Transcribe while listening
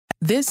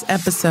This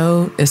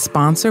episode is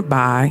sponsored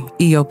by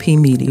EOP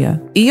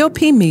Media.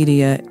 EOP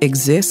Media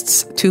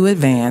exists to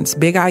advance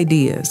big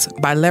ideas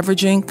by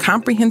leveraging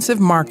comprehensive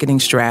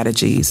marketing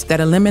strategies that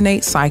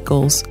eliminate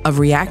cycles of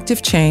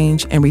reactive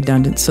change and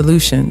redundant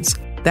solutions.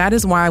 That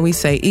is why we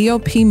say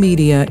EOP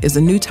Media is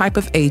a new type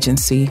of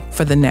agency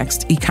for the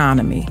next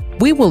economy.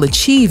 We will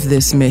achieve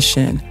this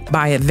mission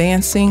by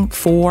advancing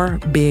 4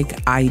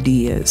 big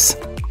ideas: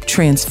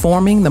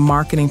 transforming the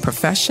marketing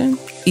profession,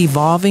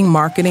 evolving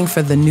marketing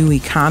for the new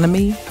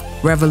economy,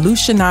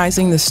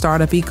 revolutionizing the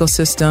startup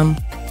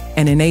ecosystem,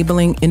 and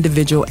enabling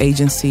individual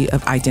agency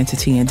of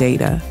identity and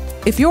data.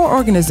 If your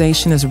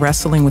organization is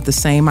wrestling with the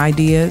same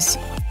ideas,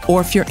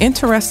 or if you're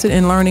interested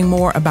in learning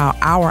more about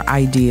our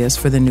ideas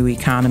for the new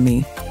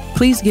economy,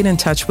 please get in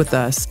touch with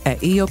us at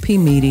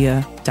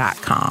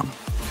eopmedia.com.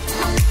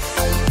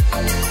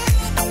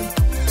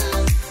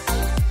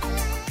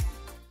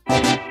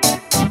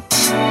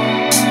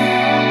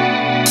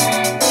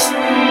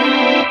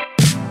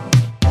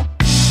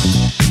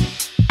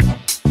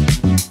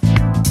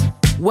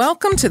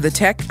 Welcome to the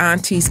Tech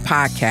Aunties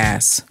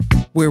podcast,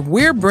 where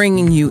we're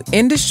bringing you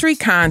industry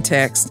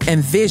context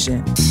and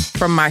vision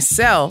from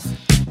myself,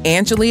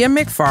 Angelia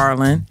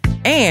McFarland,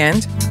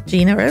 and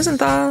Gina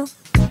Rosenthal.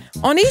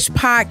 On each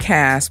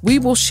podcast, we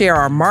will share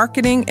our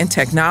marketing and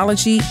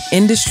technology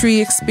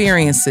industry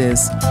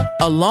experiences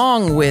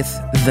along with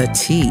the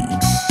tea.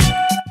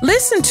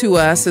 Listen to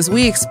us as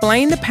we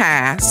explain the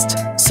past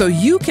so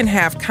you can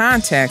have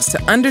context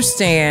to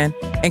understand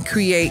and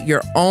create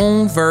your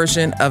own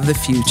version of the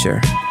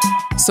future.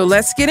 So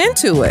let's get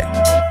into it.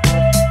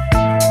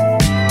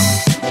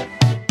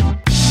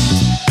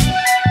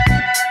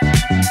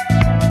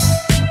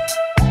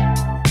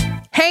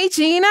 Hey,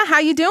 Gina, how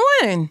you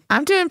doing?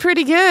 I'm doing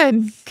pretty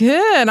good.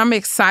 Good. I'm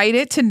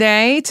excited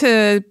today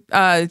to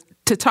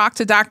talk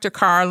to Dr.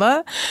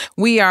 Carla.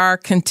 We are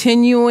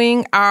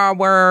continuing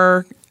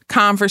our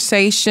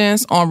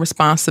conversations on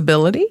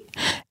responsibility.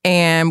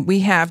 And we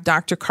have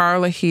Dr.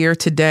 Carla here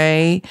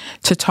today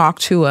to talk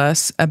to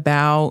us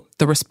about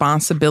the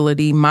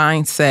responsibility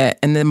mindset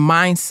and the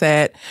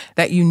mindset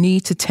that you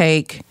need to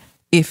take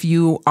if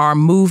you are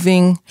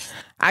moving.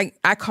 I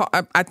call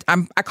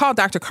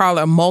Dr.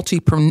 Carla a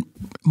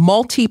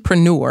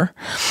multipreneur,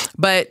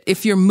 but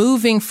if you're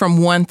moving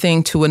from one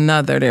thing to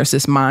another, there's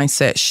this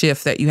mindset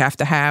shift that you have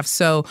to have.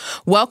 So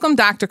welcome,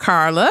 Dr.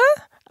 Carla.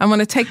 I'm going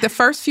to take the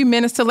first few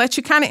minutes to let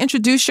you kind of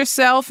introduce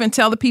yourself and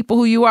tell the people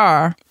who you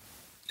are.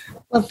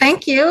 Well,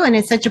 thank you. And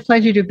it's such a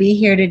pleasure to be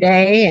here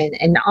today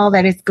and all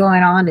that is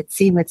going on and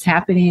see what's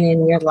happening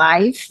in your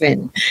life.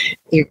 And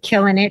you're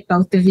killing it,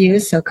 both of you.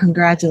 So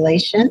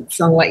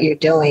congratulations on what you're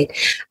doing.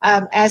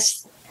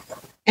 As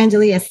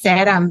Angelia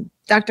said, I'm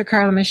Dr.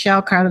 Carla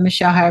Michelle,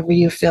 however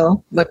you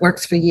feel, what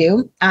works for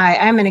you.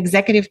 I'm an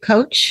executive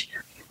coach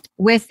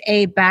with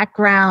a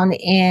background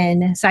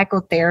in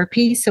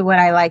psychotherapy. So what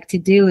I like to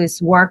do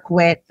is work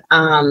with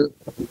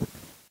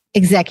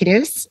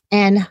executives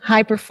and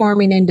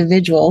high-performing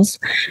individuals,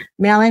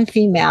 male and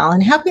female,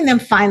 and helping them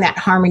find that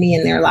harmony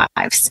in their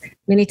lives.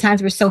 Many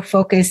times we're so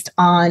focused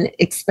on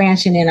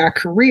expansion in our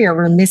career,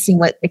 we're missing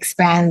what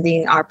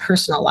expanding our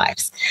personal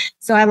lives.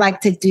 So I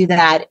like to do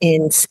that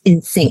in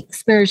sync,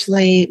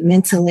 spiritually,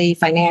 mentally,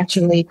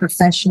 financially,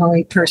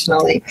 professionally,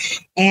 personally.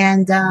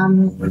 And do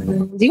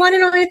you want to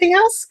know anything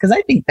else? Because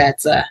I think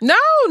that's No,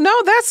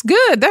 that's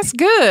good. That's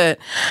good.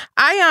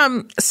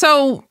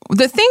 So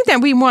the thing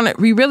that we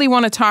really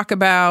want to talk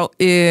about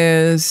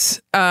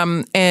is,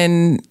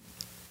 and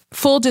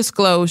full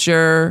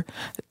disclosure,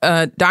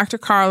 Dr.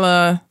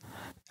 Carla,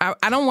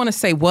 I don't want to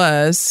say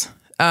was,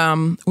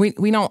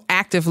 we don't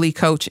actively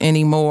coach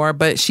anymore,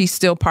 but she's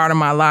still part of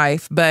my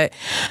life. But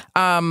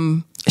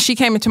she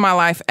came into my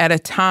life at a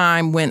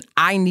time when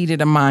I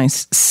needed a mind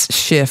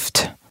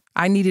shift.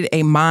 I needed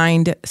a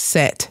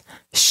mindset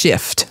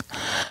shift,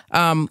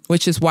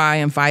 which is why I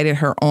invited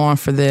her on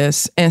for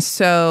this. And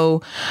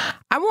so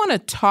I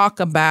want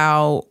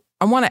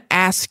to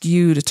ask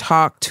you to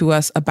talk to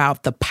us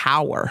about the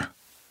power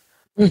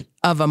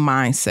of a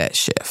mindset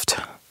shift.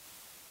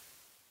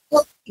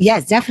 Well,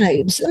 yes,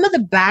 definitely. Some of the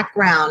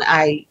background,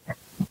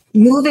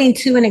 moving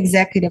to an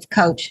executive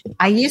coach,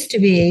 I used to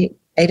be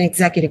an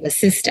executive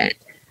assistant,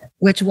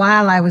 which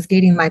while I was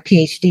getting my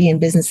PhD in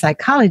business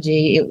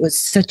psychology, it was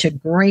such a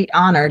great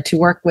honor to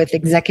work with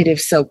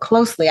executives so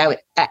closely. I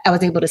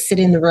was able to sit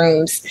in the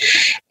rooms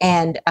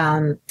and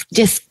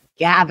just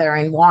gather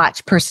and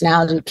watch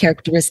personality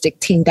characteristic,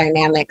 team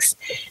dynamics.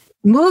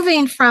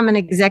 Moving from an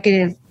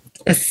executive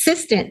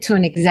assistant to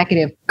an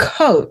executive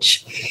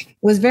coach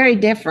was very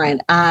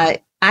different. I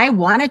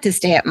wanted to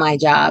stay at my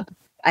job.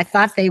 I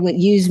thought they would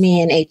use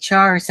me in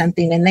HR or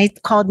something, and they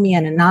called me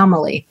an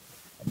anomaly,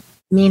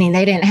 meaning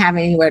they didn't have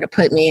anywhere to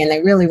put me and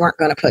they really weren't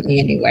going to put me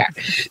anywhere.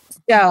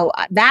 So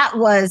I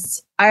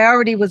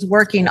already was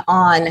working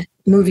on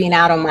moving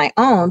out on my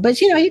own, but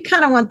you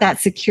kind of want that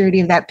security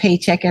of that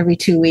paycheck every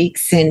 2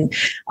 weeks and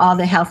all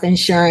the health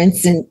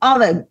insurance and all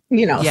the,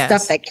 Yes.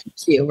 stuff that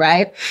keeps you,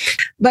 right?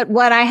 But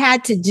what I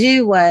had to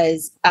do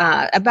was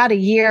about a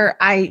year,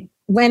 I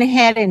went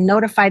ahead and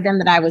notified them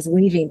that I was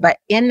leaving. But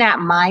in that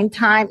mind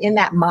time,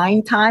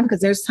 because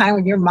there's time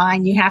in your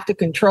mind, you have to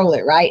control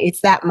it, right?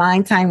 It's that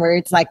mind time where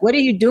it's like, what are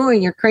you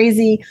doing? You're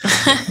crazy.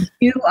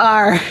 You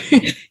are,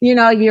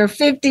 you're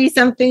 50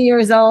 something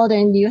years old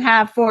and you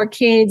have 4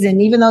 kids.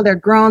 And even though they're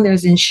grown,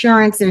 there's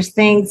insurance, there's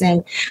things.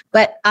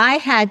 But I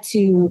had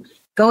to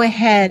go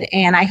ahead,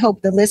 and I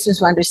hope the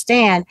listeners will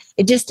understand,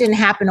 it just didn't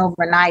happen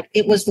overnight.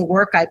 It was the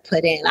work I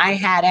put in. I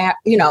had,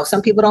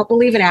 some people don't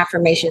believe in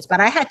affirmations,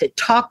 but I had to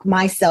talk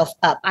myself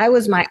up. I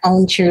was my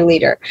own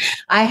cheerleader.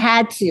 I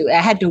had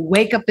to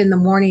wake up in the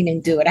morning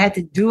and do it. I had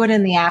to do it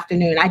in the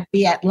afternoon. I'd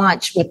be at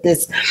lunch with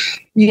this,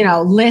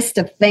 list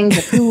of things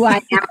of who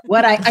I am,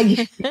 what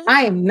I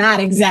am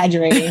not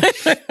exaggerating.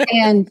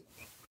 And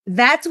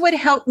that's what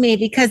helped me,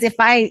 because if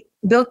I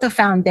built the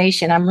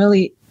foundation, I'm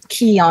really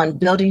key on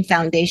building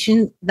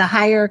foundation.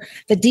 The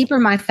deeper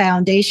my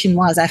foundation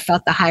was, I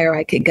felt the higher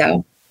I could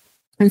go.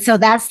 And so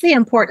that's the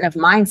importance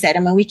of mindset. I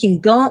mean, we can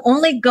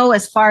only go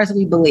as far as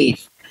we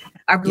believe.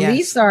 Our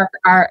beliefs are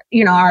our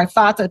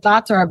thoughts. Our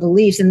thoughts are our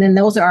beliefs. And then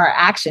those are our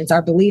actions.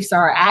 Our beliefs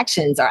are our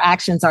actions. Our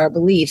actions are our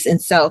beliefs.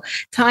 And so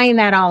tying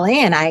that all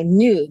in, I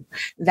knew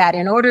that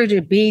in order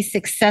to be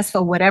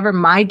successful, whatever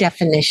my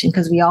definition,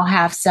 because we all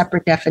have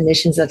separate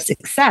definitions of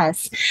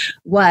success,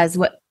 was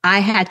what I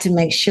had to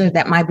make sure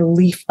that my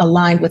belief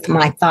aligned with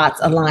my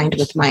thoughts, aligned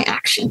with my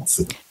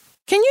actions.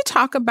 Can you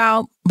talk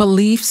about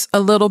beliefs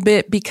a little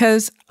bit?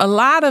 Because a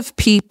lot of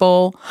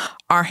people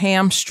are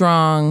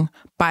hamstrung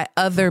by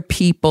other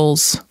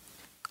people's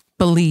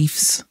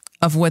beliefs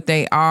of what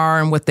they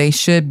are and what they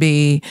should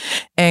be,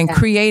 and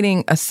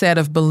creating a set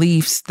of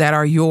beliefs that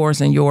are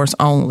yours and yours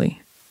only.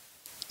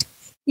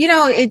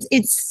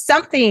 It's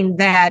something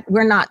that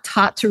we're not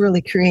taught to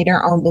really create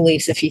our own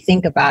beliefs. If you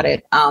think about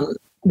it,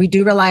 we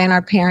do rely on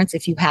our parents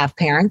if you have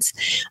parents.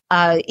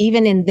 Then,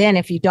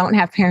 if you don't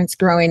have parents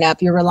growing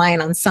up, you're relying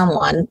on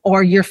someone,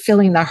 or you're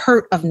feeling the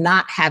hurt of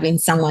not having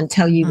someone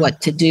tell you what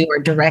to do or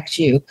direct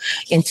you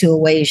into a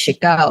way you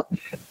should go.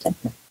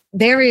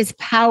 There is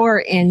power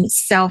in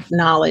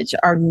self-knowledge,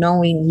 or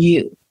knowing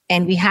you.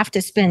 And we have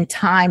to spend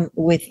time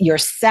with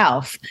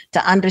yourself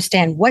to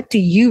understand, what do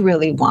you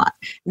really want?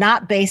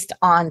 Not based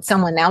on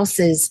someone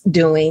else's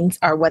doings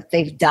or what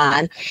they've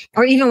done,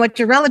 or even what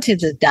your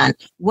relatives have done.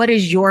 What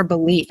is your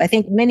belief? I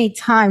think many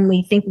times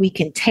we think we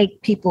can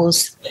take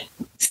people's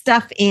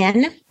stuff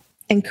in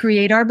and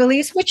create our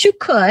beliefs, which you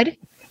could,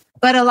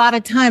 but a lot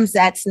of times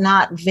that's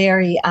not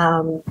very,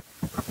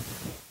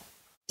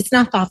 it's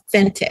not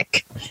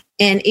authentic.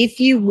 And if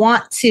you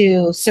want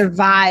to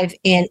survive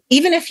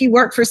even if you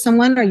work for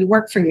someone or you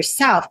work for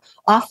yourself,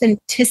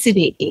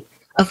 authenticity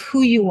of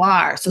who you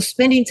are. So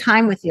spending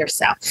time with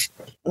yourself.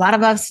 A lot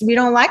of us, we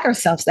don't like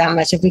ourselves that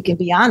much, if we can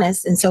be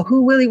honest. And so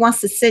who really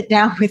wants to sit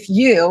down with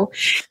you,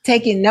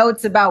 taking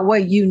notes about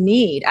what you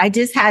need? I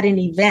just had an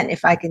event,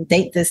 if I can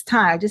date this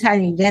time, I just had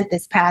an event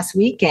this past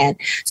weekend.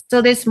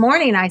 So this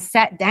morning I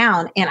sat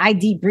down and I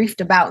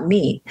debriefed about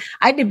me.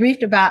 I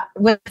debriefed about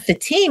with the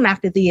team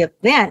after the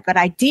event, but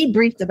I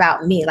debriefed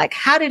about me. Like,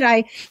 how did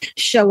I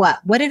show up?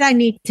 What did I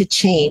need to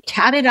change?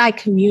 How did I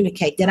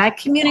communicate? Did I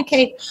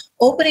communicate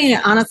openly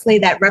and honestly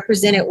that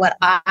represented what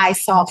I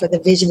saw for the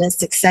vision and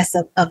success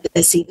of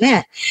this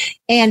event?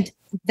 And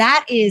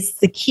that is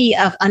the key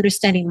of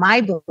understanding my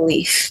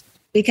belief,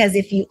 because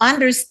if you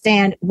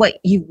understand what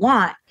you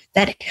want,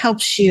 that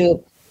helps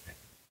you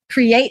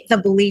create the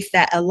belief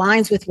that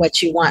aligns with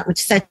what you want, which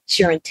sets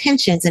your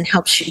intentions and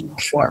helps you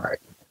move forward.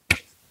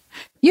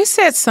 You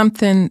said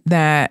something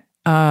that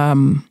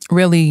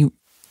really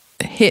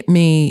hit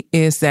me,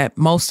 is that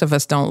most of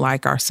us don't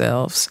like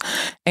ourselves.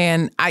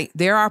 And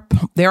there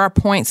are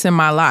points in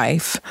my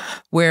life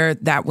where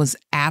that was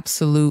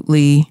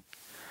absolutely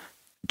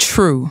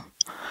true.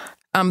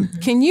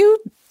 Can you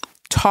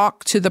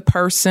talk to the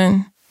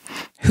person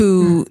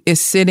who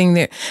is sitting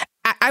there?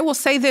 I will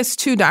say this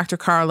too, Dr.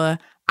 Carla.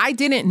 I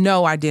didn't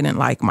know I didn't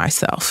like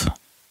myself.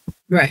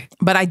 Right.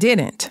 But I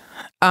didn't.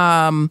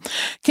 Can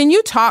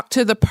you talk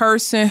to the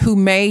person who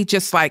may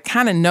just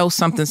kind of know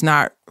something's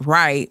not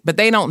right, but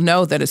they don't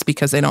know that it's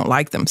because they don't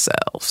like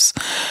themselves?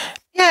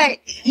 Yeah.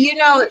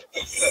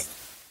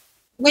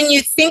 When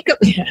you think of,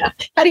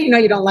 how do you know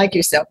you don't like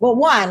yourself? Well,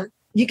 one,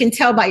 you can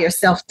tell by your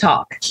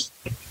self-talk.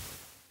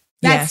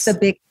 That's the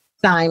big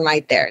sign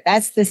right there.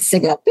 That's the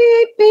signal.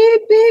 Beep,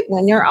 beep, beep.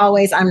 When you're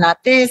always, I'm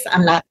not this,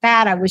 I'm not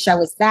that. I wish I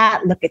was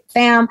that. Look at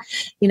them.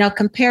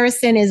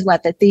 Comparison is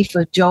the thief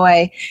of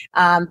joy.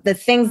 The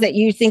things that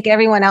you think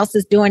everyone else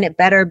is doing it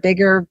better,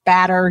 bigger,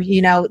 badder,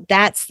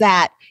 that's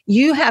that.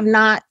 You have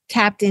not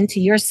tapped into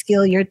your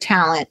skill, your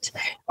talent,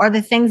 or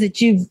the things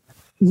that you've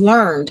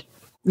learned,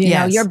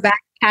 your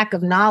backpack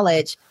of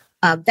knowledge.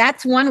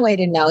 That's one way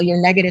to know your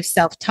negative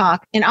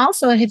self-talk. And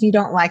also, if you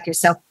don't like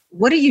yourself,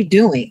 what are you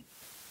doing?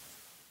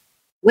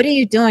 What are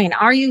you doing?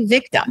 Are you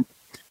victim?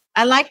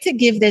 I like to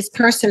give this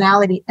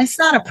personality. It's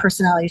not a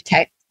personality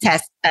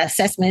test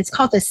assessment. It's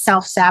called the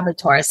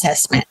self-saboteur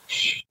assessment.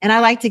 And I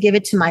like to give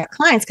it to my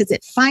clients because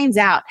it finds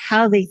out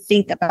how they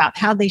think about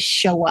how they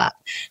show up.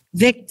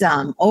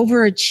 Victim,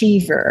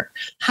 overachiever,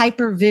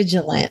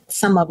 hypervigilant.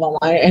 Some of them,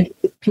 I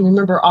can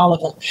remember all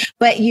of them.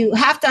 But you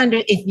have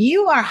to if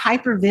you are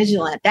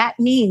hypervigilant, that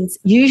means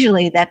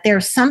usually that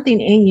there's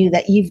something in you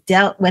that you've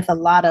dealt with a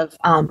lot of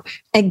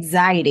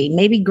anxiety,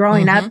 maybe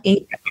growing up.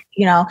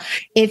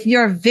 If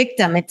you're a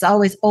victim, it's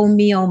always, oh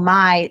me, oh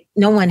my,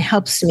 no one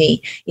helps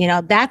me.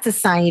 That's a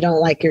sign you don't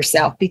like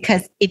yourself,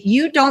 because if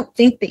you don't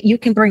think that you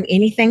can bring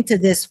anything to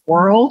this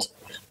world,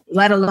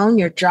 let alone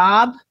your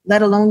job,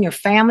 let alone your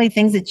family,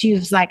 things that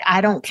you've like,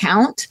 I don't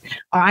count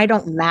or I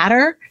don't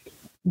matter.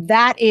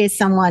 That is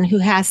someone who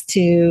has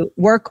to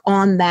work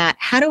on that.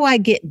 How do I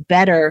get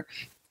better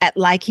at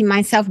liking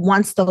myself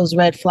once those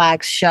red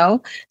flags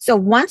show? So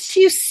once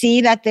you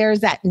see that there's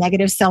that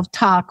negative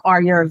self-talk,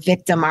 or you're a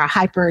victim or a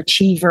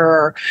hyperachiever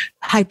or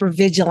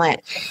hypervigilant,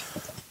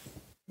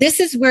 this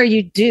is where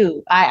you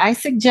do. I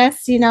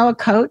suggest, a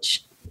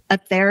coach, a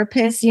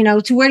therapist,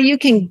 to where you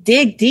can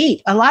dig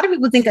deep. A lot of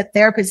people think a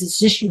therapist is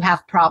just you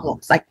have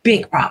problems, like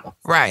big problems.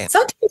 Right.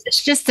 Sometimes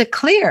it's just to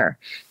clear.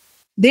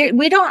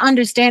 We don't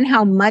understand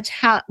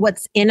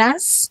what's in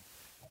us,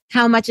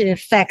 how much it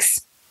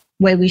affects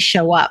the way we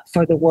show up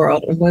for the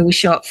world and the way we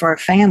show up for our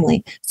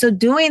family. So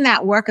doing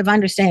that work of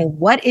understanding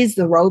what is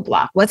the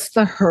roadblock, what's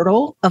the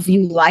hurdle of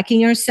you liking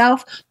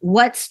yourself,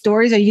 what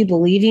stories are you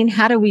believing,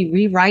 how do we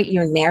rewrite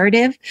your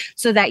narrative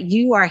so that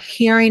you are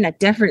hearing a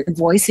different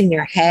voice in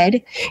your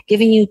head,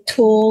 giving you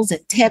tools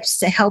and tips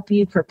to help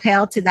you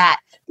propel to that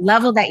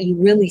level that you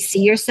really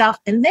see yourself.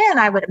 And then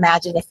I would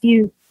imagine if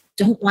you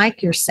don't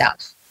like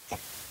yourself,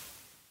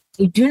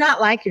 you do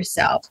not like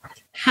yourself,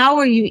 how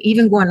are you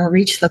even going to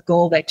reach the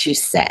goal that you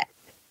set?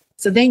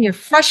 So then you're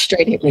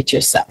frustrated with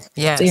yourself.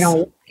 Yes. So you don't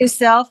like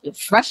yourself, you're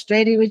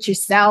frustrated with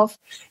yourself.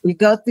 We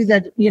go through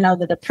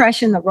the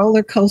depression, the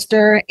roller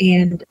coaster.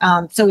 And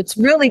so it's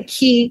really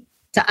key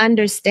to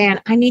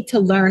understand, I need to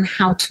learn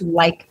how to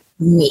like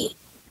me.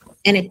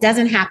 And it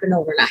doesn't happen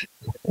overnight.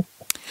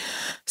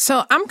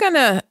 So I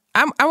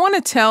want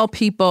to tell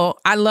people,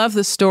 I love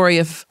the story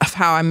of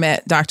how I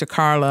met Dr.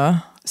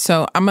 Carla.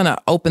 So I'm going to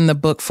open the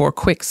book for a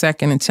quick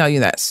second and tell you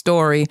that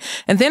story.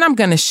 And then I'm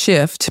going to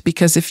shift,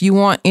 because if you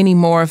want any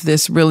more of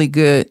this really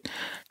good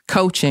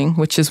coaching,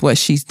 which is what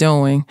she's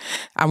doing,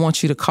 I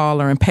want you to call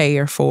her and pay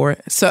her for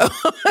it. So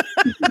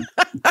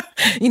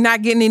you're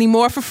not getting any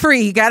more for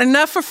free. You got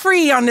enough for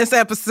free on this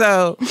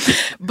episode.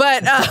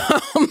 But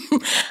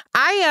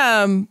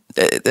I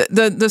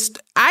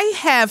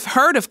have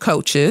heard of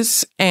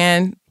coaches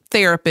and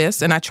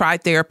therapists, and I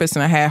tried therapists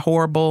and I had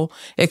horrible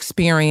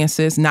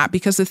experiences, not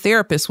because the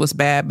therapist was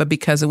bad, but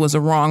because it was a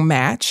wrong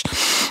match.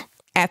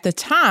 At the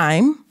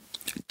time,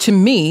 to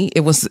me,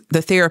 it was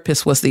the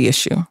therapist was the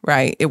issue,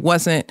 right?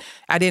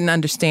 I didn't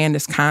understand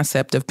this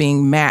concept of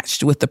being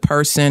matched with the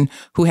person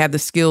who had the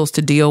skills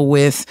to deal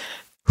with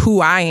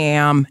who I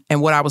am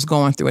and what I was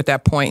going through at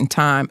that point in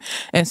time.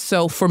 And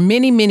so for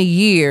many, many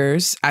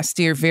years, I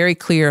steered very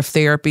clear of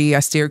therapy. I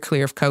steered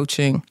clear of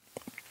coaching.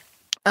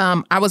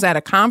 I was at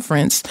a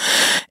conference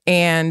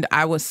and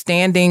I was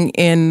standing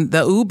in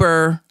the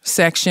Uber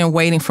section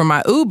waiting for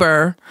my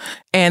Uber.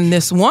 And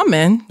this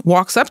woman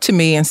walks up to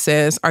me and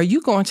says, "Are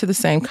you going to the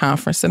same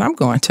conference that I'm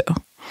going to?"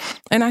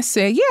 And I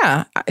said,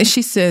 "Yeah." And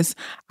she says,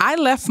 "I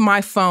left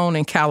my phone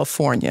in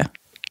California.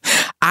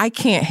 I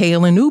can't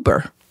hail an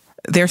Uber.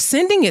 They're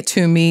sending it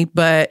to me,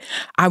 but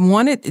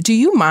do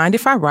you mind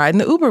if I ride in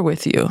the Uber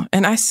with you?"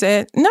 And I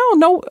said,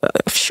 no,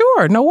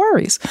 sure, no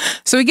worries.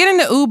 So we get in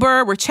the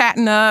Uber, we're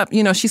chatting up,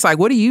 she's like,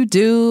 "What do you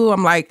do?"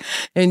 I'm like,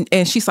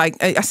 and she's like,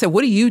 I said,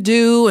 "What do you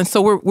do?" And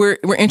so we're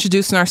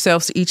introducing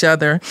ourselves to each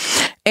other,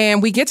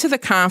 and we get to the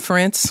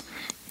conference,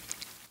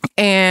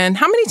 and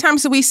how many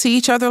times did we see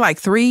each other? Like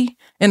 3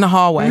 in the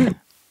hallway. Mm.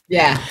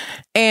 Yeah.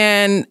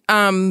 And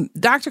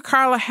Dr.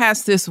 Carla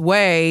has this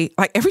way,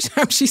 like every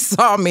time she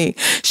saw me,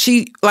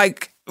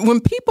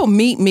 when people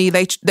meet me,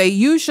 they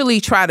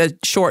usually try to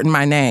shorten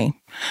my name.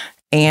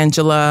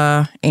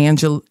 Angela,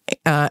 Angie,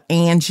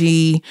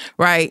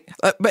 right?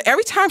 But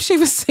every time she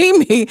would see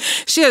me,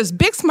 she has a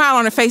big smile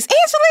on her face.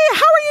 "Angela, how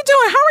are you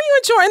doing? How are you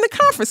enjoying the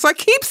conference?" So I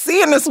keep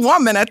seeing this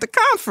woman at the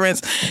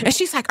conference, and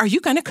she's like, "Are you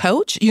going to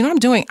coach? I'm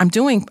doing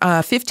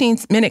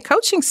 15-minute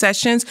coaching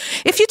sessions.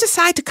 If you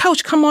decide to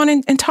coach, come on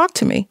and talk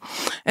to me."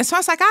 And so I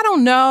was like, "I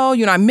don't know.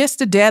 I missed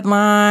the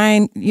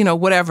deadline,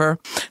 whatever."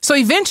 So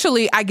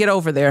eventually I get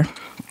over there.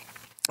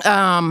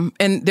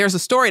 And there's a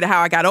story to how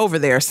I got over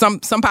there.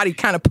 Somebody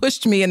kind of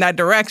pushed me in that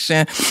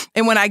direction.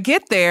 And when I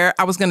get there,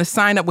 I was going to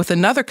sign up with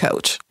another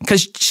coach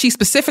because she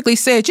specifically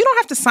said, "You don't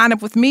have to sign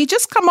up with me.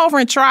 Just come over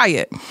and try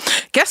it."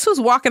 Guess who's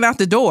walking out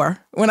the door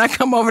when I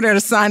come over there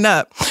to sign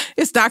up?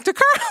 It's Dr.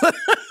 Carla.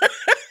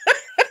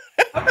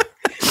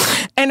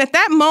 And at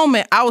that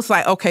moment, I was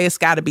like, okay, it's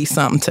got to be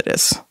something to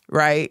this,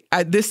 right?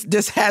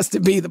 This has to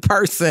be the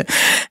person.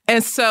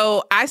 And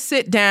so I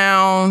sit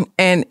down,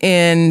 and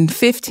in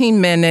 15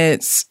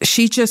 minutes,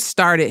 she just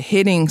started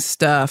hitting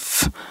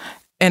stuff.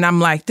 And I'm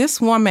like,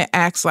 this woman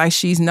acts like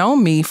she's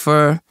known me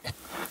for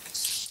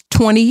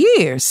 20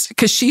 years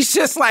because she's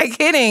just like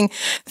hitting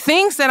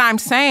things that I'm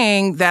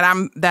saying that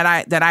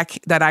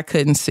I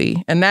couldn't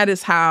see. And that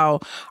is how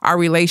our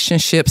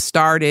relationship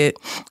started.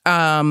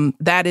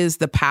 That is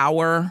the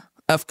power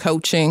of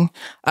coaching.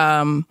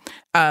 When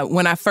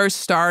I first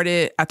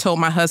started, I told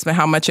my husband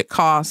how much it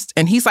cost.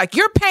 And he's like,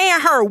 you're paying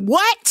her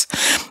what?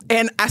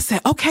 And I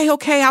said, okay,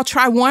 I'll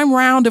try one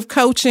round of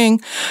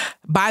coaching.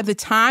 By the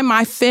time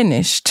I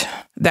finished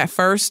that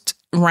first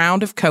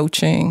round of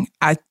coaching,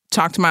 I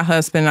talked to my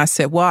husband and I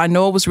said, well, I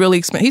know it was really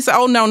expensive. He said,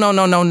 oh,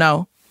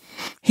 no.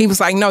 He was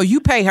like, no, you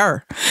pay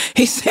her.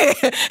 He said,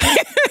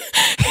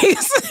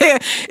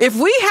 if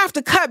we have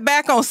to cut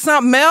back on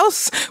something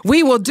else,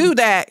 we will do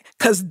that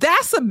because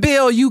that's a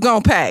bill you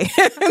gonna pay.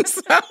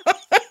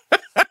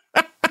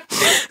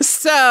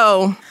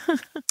 So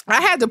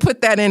I had to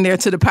put that in there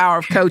to the power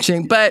of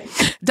coaching. But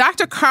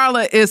Dr.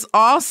 Carla is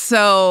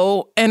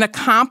also an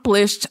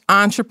accomplished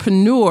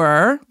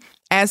entrepreneur.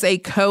 As a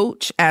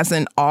coach, as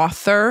an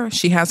author,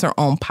 she has her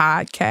own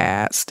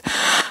podcast.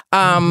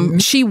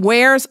 She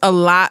wears a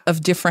lot of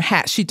different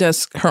hats. She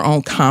does her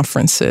own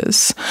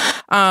conferences.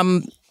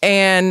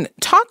 And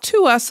talk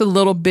to us a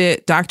little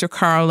bit, Dr.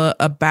 Carla,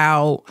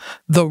 about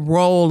the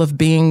role of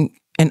being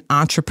an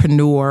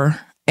entrepreneur.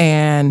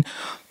 And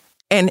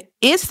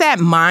is that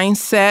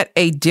mindset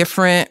a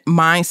different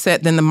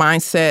mindset than the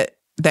mindset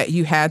that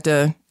you had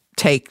to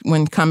take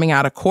when coming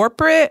out of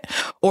corporate,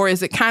 or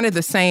is it kind of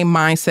the same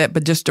mindset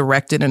but just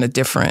directed in a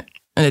different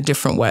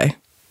way?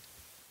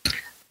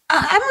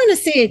 I'm going to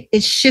say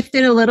it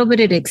shifted a little bit.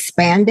 It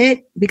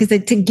expanded because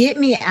to get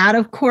me out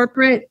of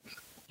corporate,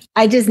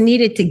 I just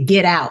needed to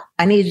get out.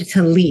 I needed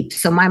to leap.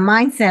 So my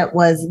mindset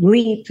was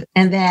leap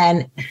and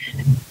then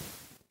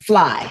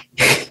fly.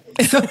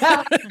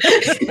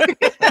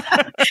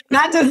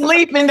 Not just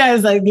leaping,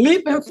 there's like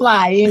leap and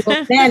fly.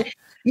 Then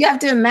you have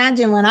to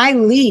imagine when I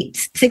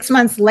leaped 6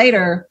 months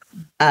later,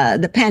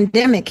 the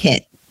pandemic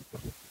hit.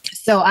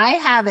 So I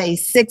have a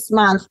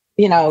 6-month,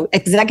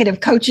 executive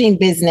coaching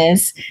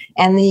business,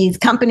 and these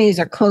companies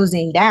are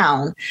closing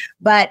down.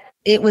 But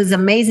it was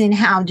amazing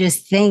how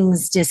just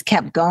things just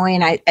kept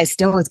going. I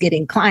still was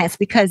getting clients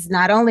because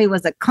not only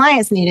was the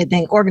clients needed,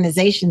 then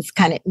organizations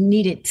kind of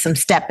needed some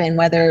step in,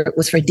 whether it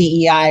was for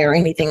DEI or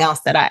anything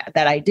else that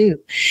I do.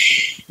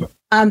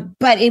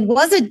 But it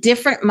was a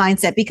different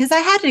mindset because I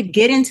had to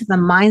get into the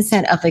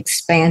mindset of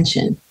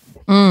expansion.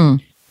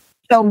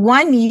 So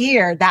 1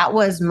 year, that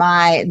was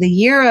the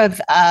year of,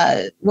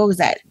 what was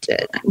that,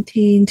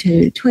 19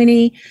 to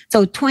 20?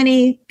 So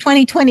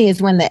 2020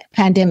 is when the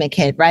pandemic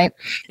hit, right?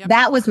 Yep.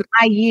 That was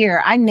my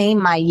year. I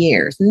named my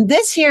years. And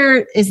this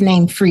year is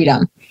named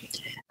Freedom.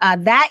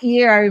 That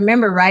year, I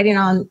remember writing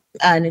on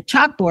a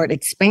chalkboard,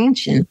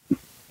 expansion.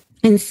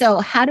 And so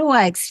how do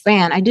I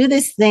expand? I do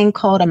this thing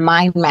called a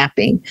mind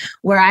mapping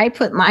where I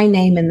put my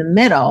name in the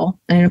middle.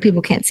 I know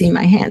people can't see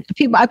my hands.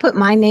 I put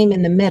my name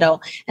in the middle,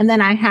 and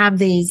then I have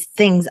these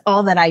things,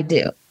 all that I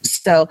do.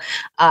 So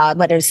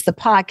whether it's the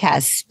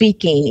podcast,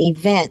 speaking,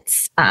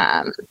 events,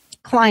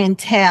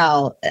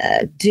 clientele,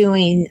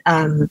 doing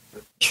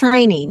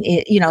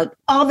training,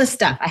 all the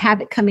stuff. I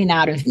have it coming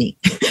out of me,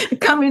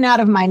 coming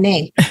out of my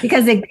name,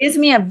 because it gives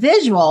me a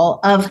visual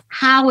of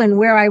how and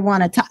where I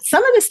want to talk.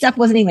 Some of the stuff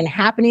wasn't even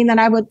happening that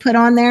I would put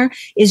on there.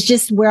 It's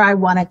just where I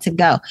wanted to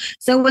go.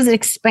 So it was an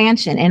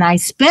expansion. And I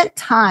spent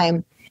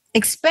time.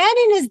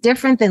 Expanding is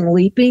different than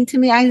leaping to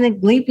me. I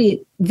think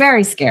leaping,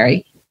 very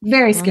scary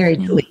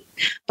to leap.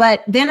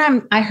 But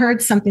then I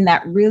heard something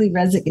that really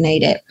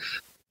resonated.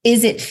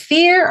 Is it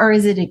fear or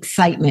is it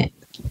excitement?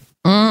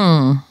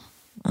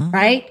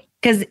 Right?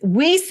 Because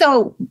we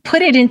so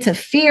put it into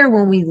fear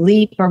when we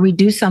leap or we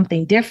do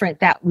something different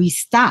that we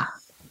stop.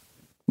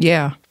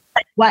 Yeah.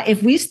 Well,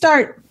 if we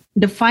start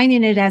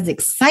defining it as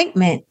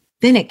excitement,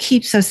 then it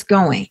keeps us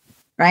going,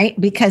 right?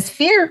 Because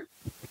fear,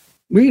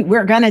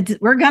 we're gonna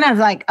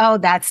like, oh,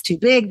 that's too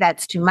big,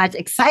 that's too much.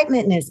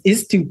 Excitement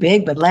is too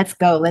big, but let's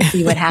go, let's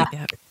see what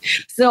happens.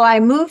 Yeah. So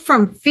I moved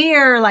from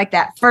fear, like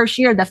that first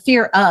year, the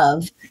fear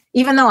of.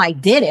 Even though I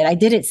did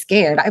it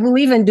scared. I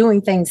believe in doing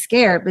things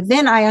scared. But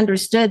then I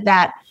understood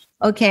that,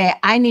 okay,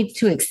 I need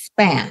to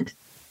expand.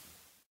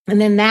 And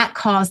then that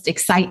caused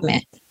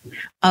excitement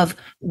of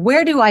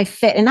where do I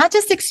fit? And not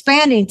just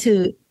expanding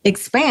to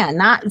expand.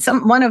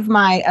 One of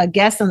my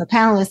guests on the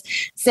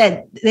panelists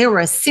said they were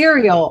a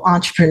serial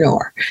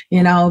entrepreneur,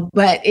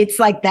 but it's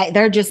like that.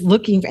 They're just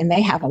looking and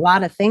they have a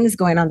lot of things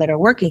going on that are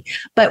working.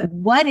 But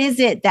what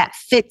is it that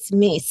fits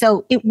me?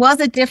 So it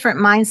was a different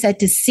mindset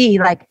to see,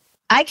 like,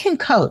 I can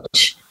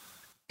coach,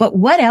 but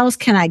what else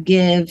can I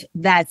give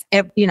that's,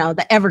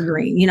 the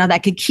evergreen,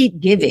 that could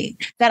keep giving,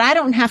 that I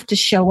don't have to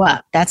show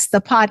up? That's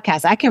the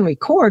podcast. I can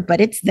record,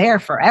 but it's there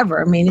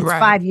forever. I mean, it's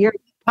 5 years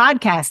of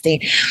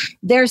podcasting.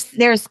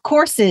 There's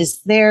courses,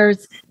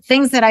 there's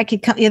things that I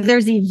could come.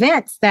 There's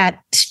events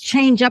that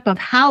change up of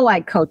how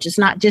I coach. It's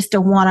not just a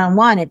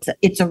one-on-one.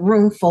 It's a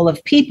room full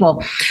of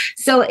people.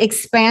 So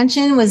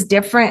expansion was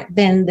different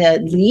than the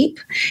leap.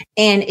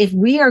 And if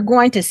we are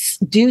going to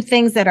do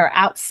things that are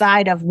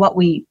outside of what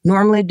we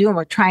normally do and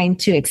we're trying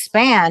to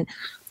expand,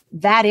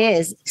 that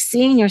is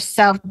seeing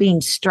yourself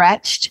being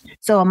stretched.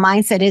 So a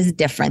mindset is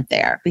different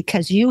there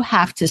because you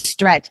have to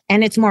stretch,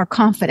 and it's more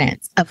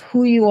confidence of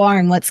who you are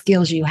and what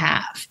skills you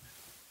have.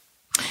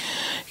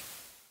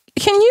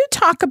 Can you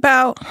talk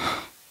about,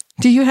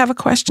 do you have a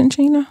question,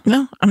 Gina?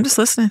 No, I'm just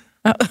listening.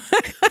 Oh.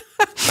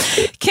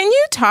 Can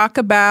you talk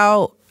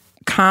about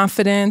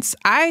confidence?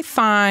 I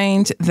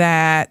find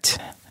that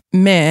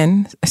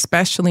men,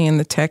 especially in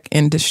the tech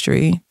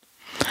industry,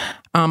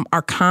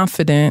 are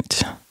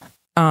confident.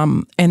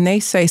 And they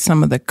say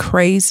some of the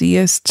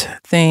craziest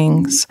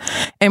things.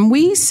 And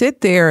we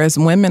sit there as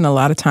women a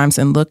lot of times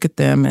and look at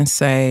them and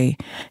say,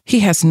 he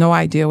has no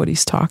idea what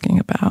he's talking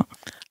about.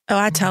 Oh,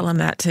 I tell him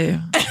that too.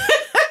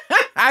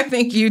 I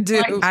think you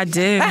do. I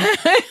do.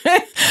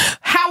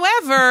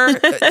 However,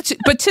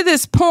 but to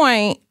this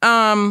point,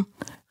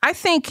 I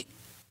think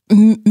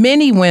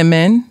many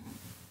women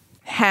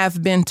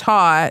have been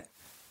taught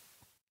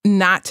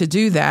not to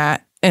do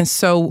that. And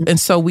so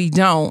we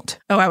don't.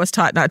 Oh, I was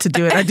taught not to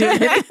do it. I do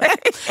it anyway.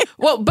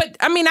 Well, but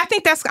I mean, I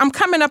think I'm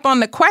coming up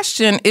on the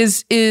question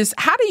is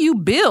how do you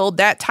build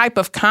that type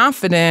of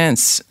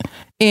confidence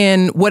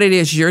in what it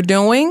is you're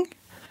doing,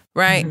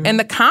 right? Mm-hmm. And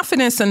the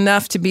confidence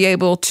enough to be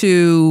able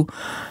to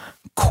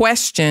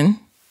question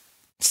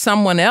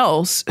someone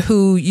else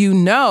who you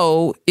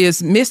know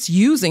is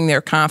misusing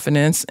their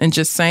confidence and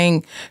just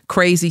saying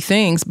crazy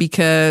things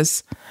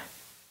because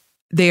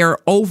they're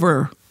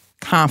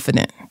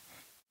overconfident.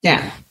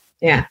 Yeah.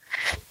 Yeah.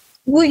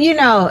 Well,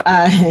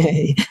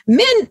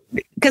 men,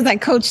 because I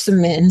coach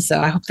some men, so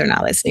I hope they're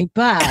not listening,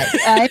 but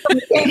I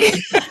think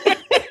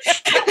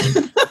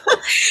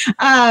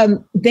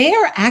they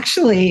are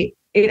actually,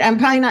 I'm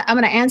going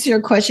to answer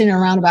your question in a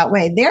roundabout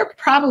way. They're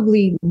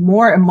probably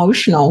more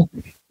emotional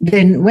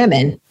than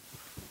women.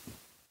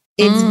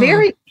 It's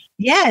very,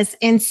 yes.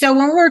 And so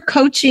when we're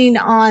coaching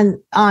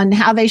on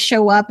how they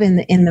show up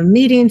in the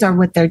meetings or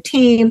with their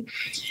team,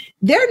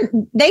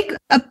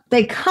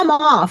 they come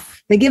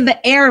off, they give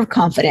the air of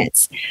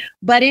confidence,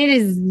 but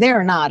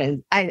they're not.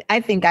 I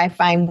think I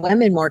find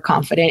women more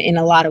confident in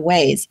a lot of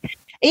ways.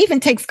 It even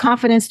takes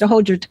confidence to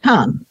hold your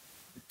tongue.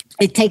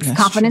 It takes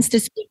confidence to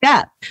speak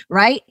up,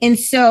 right? And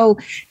so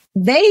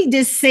they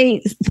just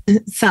say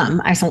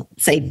some, I don't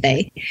say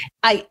they,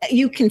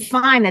 you can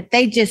find that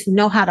they just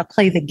know how to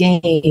play the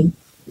game,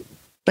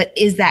 but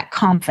is that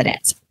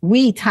confidence?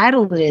 We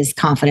titled it as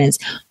confidence.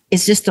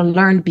 It's just a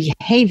learned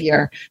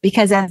behavior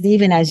because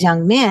even as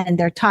young men,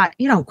 they're taught,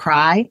 you don't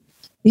cry.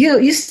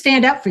 You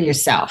stand up for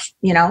yourself.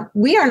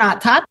 We are not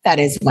taught that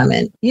as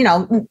women.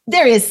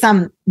 There is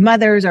some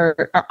mothers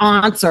or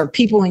aunts or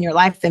people in your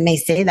life that may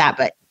say that,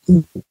 but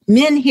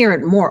men hear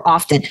it more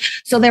often.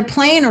 So they're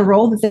playing a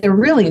role that they're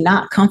really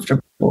not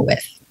comfortable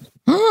with.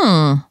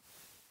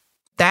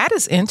 That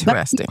is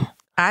interesting. But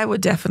I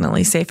would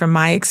definitely say from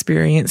my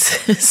experience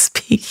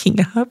speaking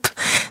up,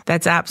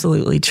 that's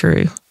absolutely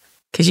true.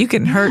 Because you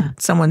can hurt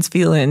someone's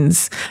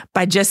feelings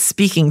by just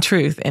speaking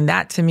truth. And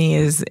that to me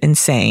is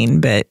insane.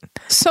 But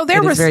so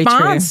their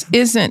response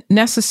isn't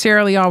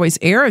necessarily always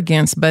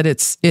arrogance, but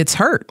it's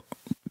hurt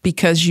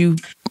because you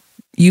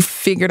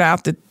figured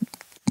out that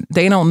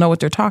they don't know what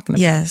they're talking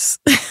about. Yes.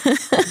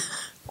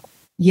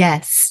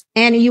 Yes.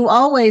 And you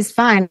always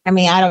find, I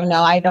don't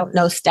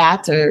know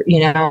stats or,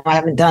 I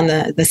haven't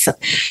done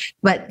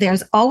but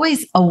there's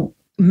always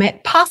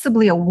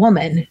possibly a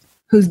woman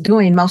who's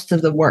doing most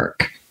of the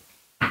work.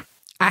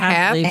 I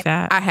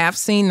have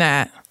seen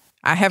that.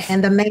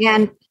 And the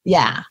man,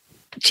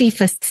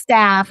 chief of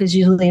staff is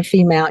usually a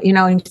female.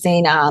 I'm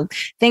saying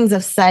things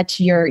of such.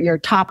 Your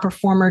top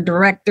performer,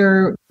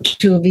 director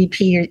to a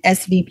VP or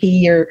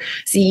SVP or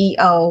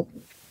CEO.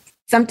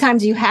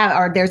 Sometimes you have,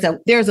 or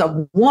there's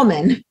a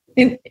woman.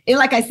 And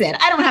like I said,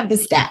 I don't have the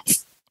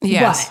stats.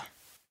 Yes. But,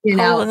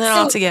 holding it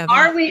all together.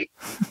 Are we?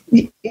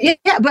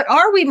 Yeah, but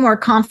are we more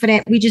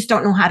confident? We just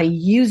don't know how to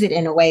use it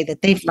in a way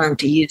that they've learned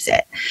to use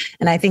it.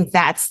 And I think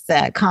that's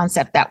the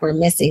concept that we're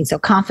missing. So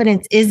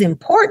confidence is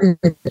important,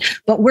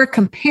 but we're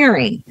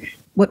comparing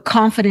what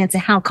confidence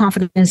and how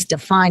confidence is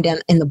defined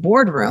in the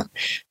boardroom.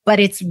 But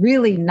it's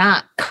really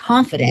not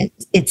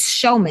confidence. It's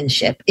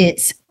showmanship.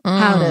 It's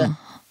how to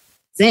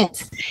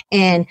present.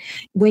 And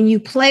when you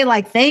play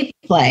like they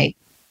play,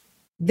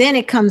 then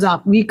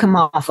we come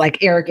off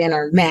like arrogant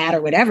or mad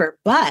or whatever,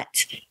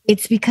 but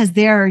it's because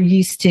they're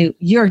used to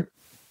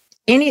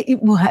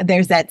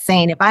there's that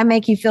saying, if I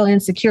make you feel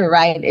insecure,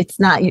 right? It's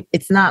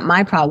not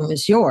my problem,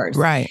 it's yours.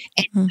 Right.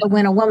 And so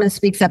when a woman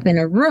speaks up in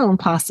a room,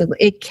 possibly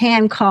it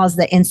can cause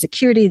the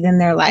insecurity. Then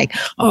they're like,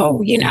 oh,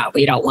 we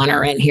don't want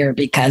her in here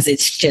because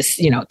it's just,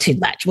 too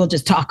much. We'll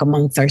just talk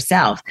amongst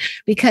ourselves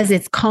because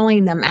it's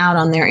calling them out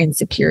on their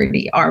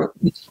insecurity.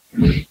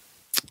 You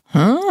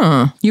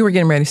were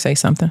getting ready to say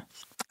something.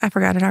 I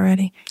forgot it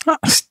already.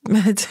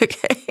 It's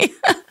okay.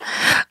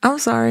 I'm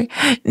sorry.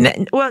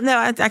 Well, no,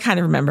 I kind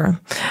of remember.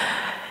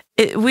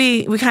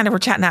 We kind of were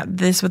chatting out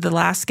this with the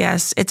last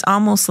guest. It's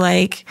almost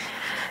like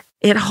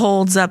it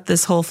holds up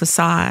this whole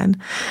facade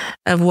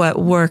of what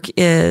work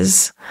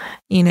is.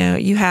 You know,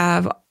 you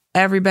have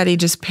everybody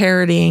just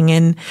parroting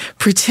and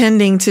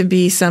pretending to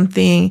be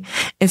something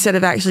instead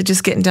of actually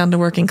just getting down to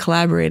work and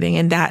collaborating.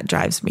 And that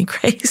drives me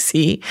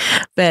crazy,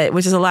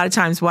 which is a lot of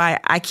times why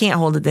I can't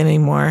hold it in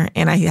anymore.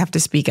 And I have to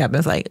speak up.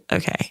 It's like,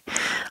 okay,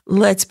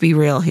 let's be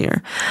real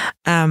here.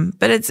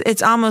 But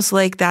it's almost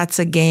like that's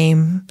a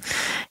game.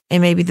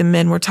 And maybe the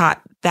men were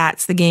taught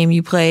that's the game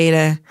you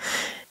play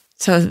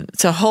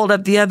to hold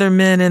up the other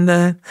men in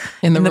the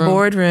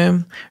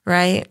boardroom,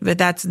 right? But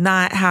that's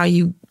not how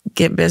you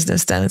get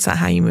business done. It's not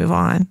how you move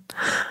on.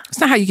 It's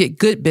not how you get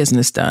good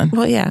business done.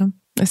 Well, yeah.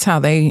 It's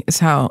how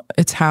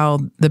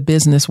the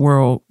business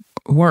world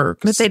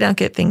works. But they don't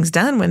get things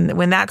done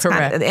when that's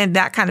correct. In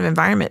that kind of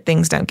environment,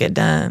 things don't get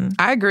done.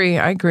 I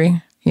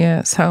agree.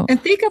 Yeah. So,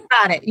 and think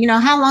about it. You know,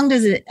 how long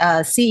does a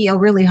CEO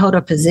really hold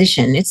a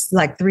position? It's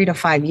like 3 to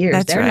 5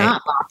 years. They're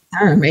not long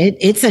term.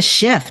 It's a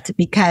shift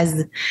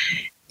because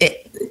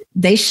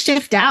they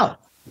shift out,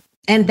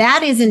 and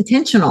that is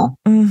intentional.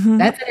 Mm-hmm.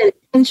 That's an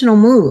intentional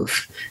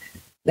move.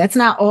 That's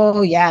not,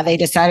 oh yeah, they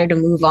decided to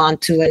move on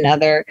to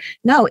another.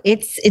 No,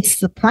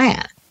 it's the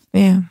plan.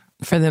 Yeah.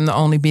 For them to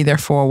only be there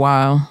for a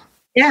while.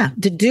 Yeah.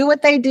 To do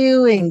what they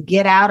do and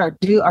get out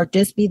or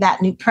just be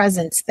that new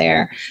presence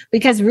there.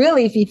 Because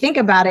really, if you think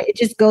about it, it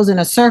just goes in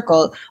a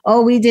circle.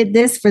 Oh, we did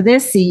this for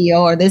this CEO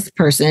or this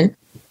person.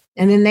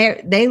 And then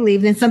they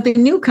leave, then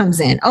something new comes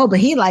in. Oh, but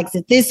he likes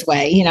it this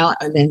way, you know,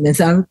 and then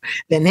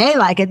they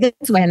like it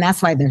this way. And that's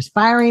why there's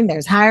firing,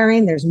 there's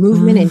hiring, there's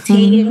movement in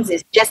teams.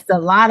 It's just a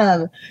lot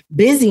of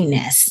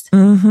busyness.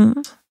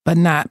 Mm-hmm. But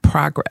not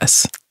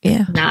progress.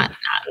 Yeah.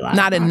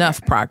 Not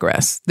enough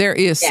progress. There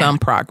is some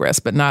progress,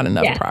 but not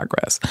enough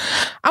progress.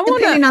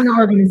 Depending on the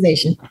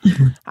organization.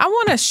 I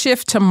want to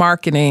shift to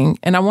marketing,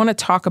 and I want to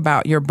talk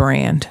about your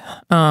brand.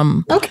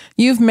 Okay.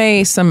 You've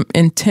made some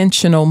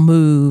intentional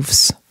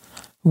moves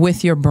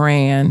with your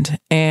brand,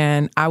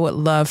 and I would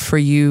love for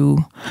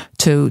you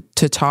to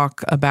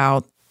talk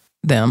about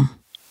them.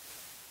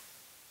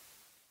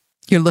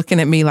 You're looking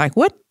at me like,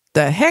 what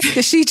the heck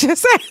did she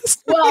just ask?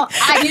 Well,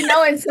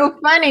 it's so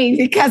funny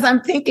because I'm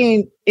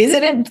thinking, is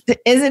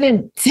it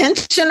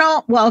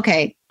intentional? Well,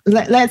 okay,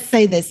 let's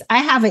say this. I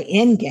have an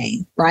end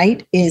game,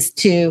 right?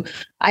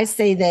 I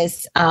say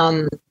this,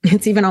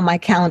 it's even on my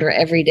calendar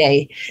every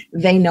day.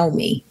 They know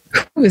me.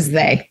 Who is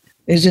they?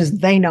 It's just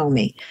they know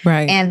me.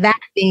 Right. And that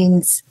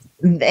means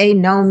they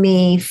know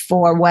me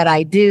for what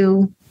I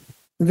do.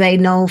 They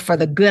know for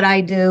the good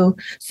I do.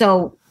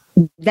 So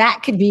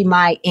that could be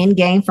my end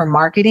game for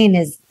marketing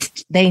is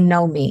they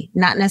know me.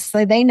 Not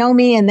necessarily they know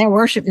me and their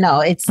worship. No,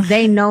 it's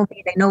they know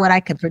me. They know what I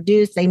can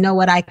produce. They know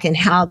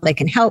how they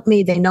can help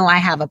me. They know I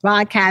have a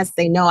podcast.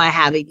 They know I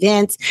have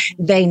events.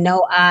 They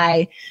know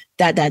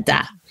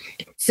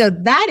So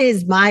that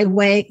is my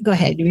way. Go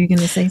ahead. You were going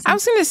to say something? I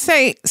was going to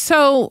say,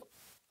 so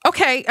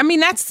okay, I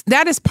mean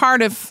that is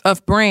part of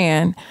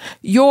brand.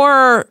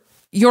 Your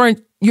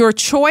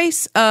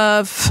choice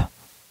of,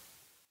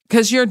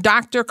 because you're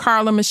Dr.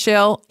 Carla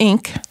Michelle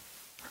Inc.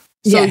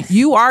 So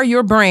you are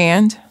your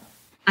brand.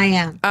 I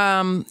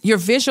am. Your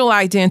visual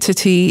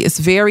identity is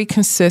very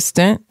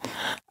consistent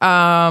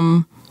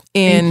in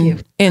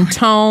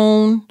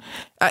tone.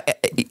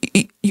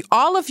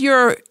 All of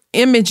your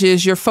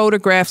images, your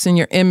photographs and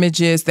your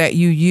images that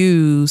you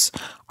use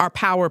are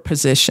power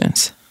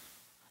positions.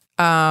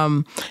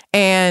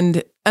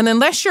 And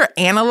unless you're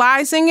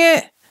analyzing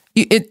it,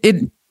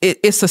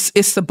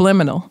 it's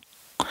subliminal,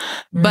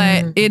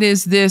 but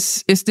it's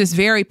this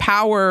very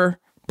power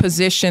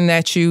position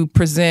that you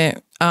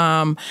present.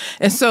 And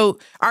so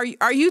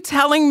are you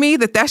telling me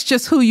that that's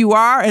just who you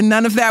are and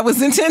none of that was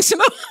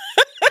intentional?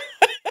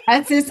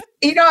 That's just,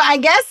 I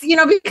guess,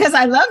 because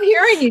I love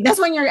hearing you. That's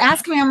when you're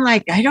asking me, I'm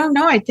like, I don't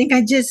know. I think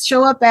I just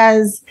show up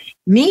as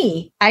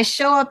me. I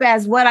show up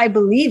as what I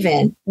believe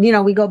in.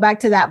 We go back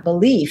to that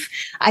belief.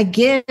 I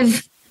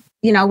give,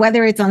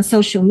 whether it's on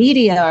social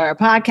media or a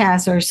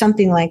podcast or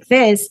something like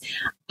this,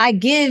 I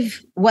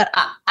give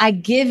I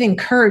give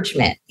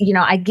encouragement.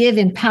 I give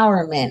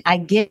empowerment. I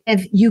give,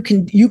 you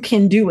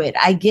can do it.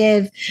 I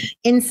give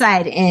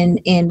insight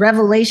and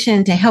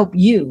revelation to help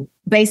you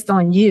based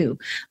on you.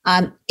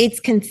 It's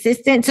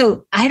consistent.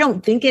 So I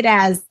don't think it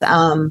as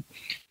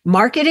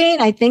marketing.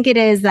 I think it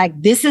is like,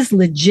 this is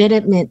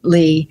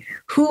legitimately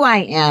who I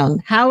am,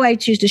 how I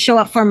choose to show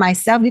up for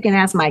myself. You can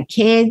ask my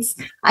kids.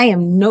 I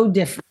am no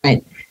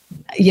different.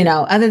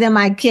 Other than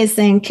my kids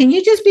saying, can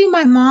you just be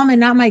my mom and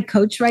not my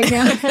coach right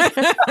now?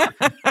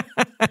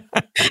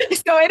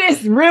 So it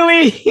is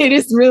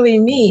really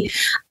me.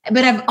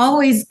 But I've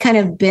always kind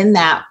of been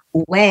that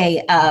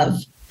way of,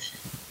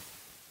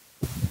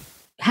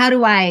 how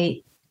do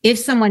if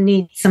someone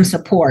needs some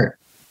support,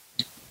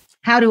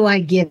 how do I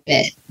give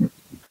it?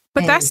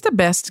 But that's the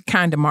best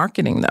kind of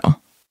marketing though.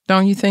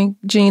 Don't you think,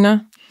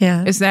 Gina?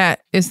 Yeah. Is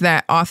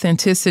that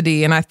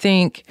authenticity. And I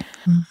think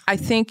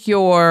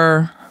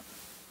your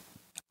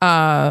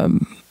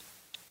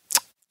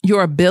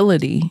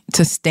ability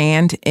to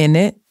stand in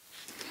it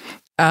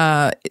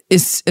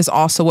is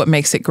also what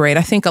makes it great.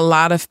 I think a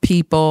lot of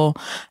people,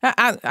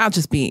 I'll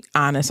just be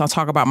honest, I'll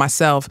talk about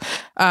myself.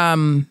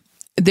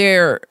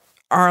 There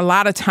are a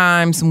lot of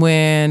times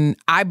when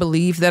I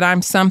believe that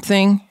I'm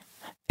something,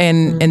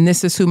 and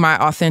this is who my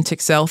authentic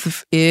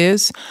self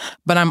is,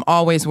 but I'm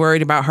always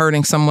worried about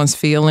hurting someone's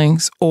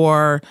feelings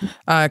or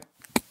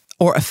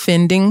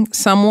offending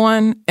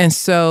someone. And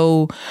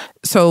so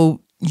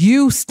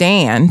you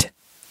stand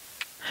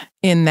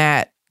in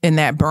that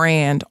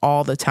brand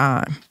all the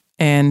time.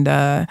 And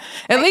at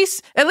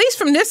least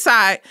from this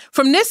side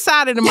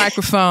of the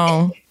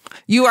microphone,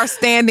 you are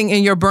standing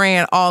in your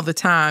brand all the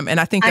time. And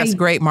I think that's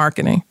great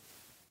marketing.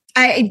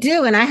 I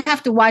do. And I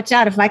have to watch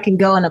out if I can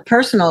go on a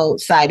personal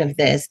side of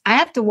this. I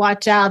have to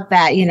watch out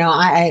that,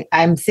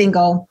 I'm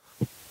single.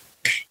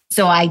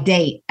 So I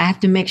date. I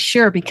have to make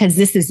sure, because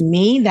this is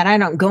me, that I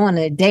don't go on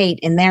a date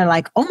and they're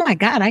like, oh my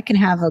God, I can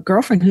have a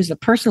girlfriend who's a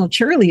personal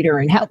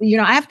cheerleader and help.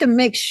 I have to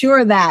make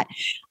sure that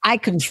I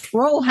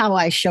control how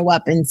I show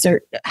up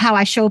how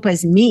I show up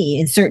as me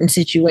in certain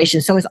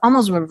situations. So it's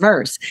almost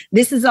reverse.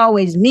 This is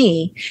always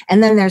me.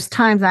 And then there's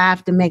times I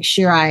have to make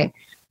sure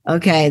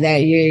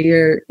that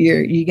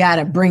you got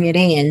to bring it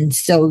in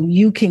so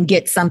you can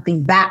get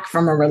something back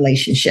from a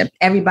relationship.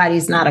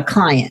 Everybody's not a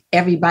client.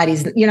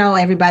 Everybody's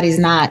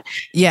not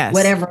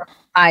whatever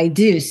I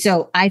do.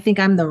 So I think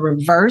I'm the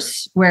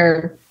reverse,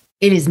 where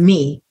it is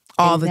me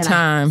all the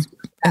time.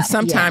 And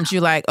sometimes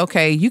you're like,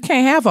 okay, you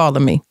can't have all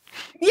of me.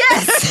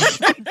 Yes.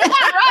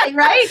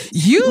 right.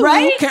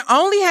 You can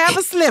only have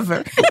a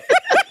sliver.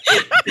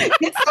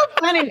 It's so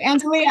funny,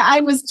 Angelia. I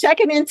was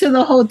checking into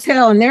the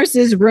hotel and there's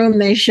this room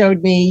they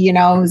showed me,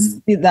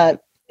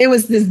 it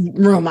was this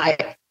room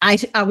I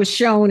was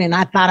shown and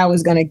I thought I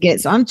was going to get.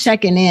 So I'm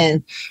checking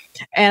in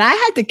and I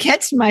had to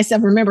catch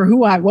myself, remember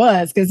who I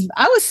was, because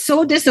I was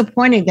so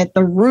disappointed that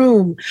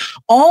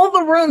all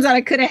the rooms that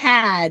I could have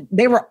had,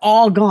 they were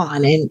all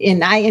gone.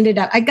 And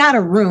I got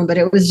a room, but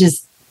it was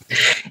just,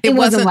 it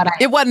wasn't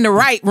the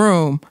right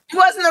room. It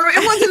wasn't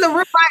the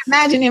room I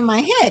imagined in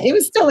my head. It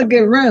was still a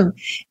good room.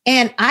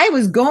 And I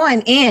was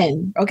going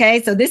in.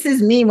 Okay. So this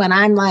is me when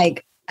I'm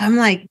like,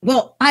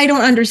 well, I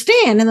don't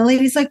understand. And the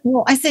lady's like,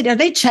 well, I said, are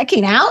they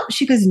checking out?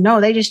 She goes,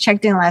 no, they just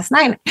checked in last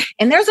night.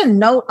 And there's a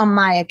note on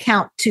my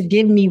account to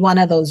give me one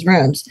of those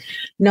rooms.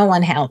 No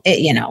one held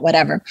it,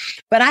 whatever.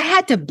 But I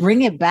had to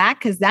bring it back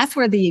because that's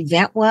where the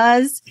event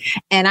was.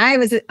 And I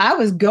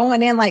was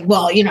going in like,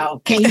 well,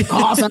 can you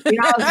call something?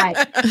 I was like,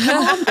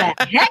 calm the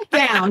heck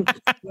down,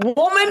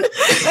 woman.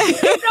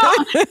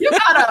 You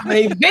got an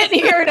event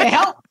here to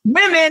help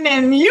women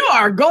and you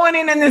are going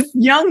in this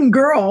young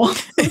girl.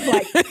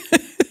 Like,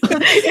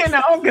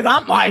 because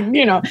I'm like,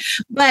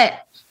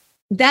 but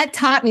that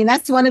taught me,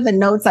 that's one of the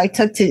notes I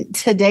took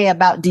today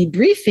about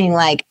debriefing.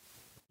 Like,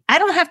 I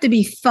don't have to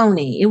be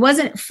phony. It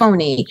wasn't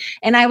phony.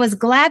 And I was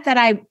glad that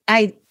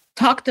I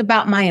talked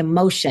about my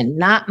emotion,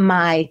 not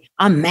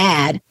I'm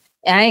mad.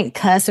 And I didn't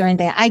cuss or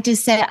anything. I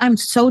just said, I'm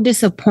so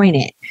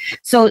disappointed.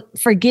 So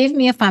forgive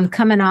me if I'm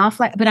coming off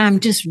but I'm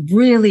just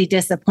really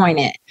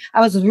disappointed. I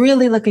was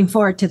really looking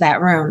forward to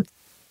that room.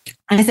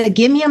 And I said,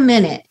 give me a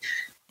minute.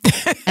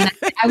 And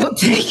I will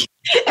take,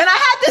 and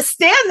I had to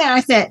stand there. I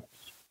said,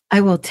 I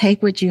will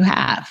take what you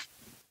have,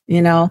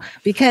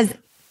 because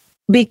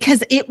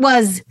it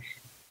wasn't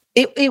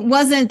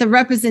the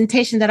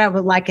representation that I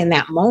would like in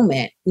that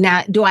moment.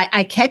 Now, do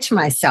I catch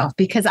myself?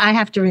 Because I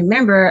have to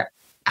remember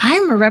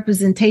I'm a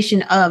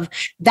representation of,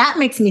 that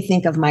makes me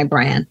think of my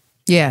brand.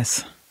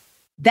 Yes.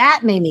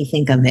 That made me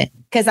think of it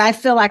because I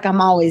feel like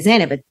I'm always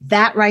in it. But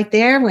that right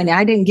there, when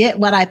I didn't get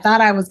what I thought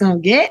I was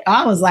going to get,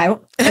 I was like,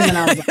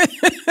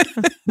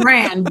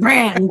 brand.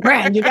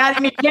 You got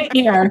to get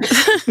here.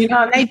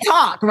 They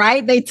talk,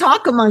 right? They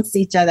talk amongst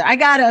each other. I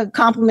got a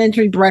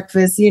complimentary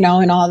breakfast, and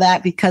all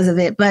that because of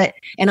it,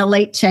 and a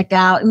late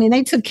checkout. I mean,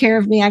 they took care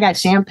of me. I got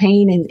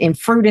champagne and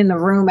fruit in the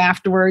room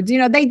afterwards.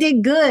 They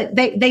did good.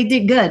 They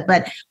did good,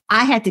 but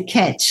I had to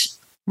catch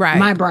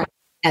my brand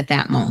at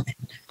that moment.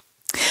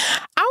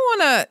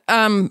 I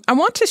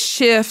want to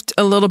shift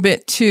a little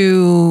bit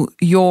to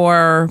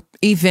your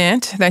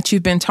event that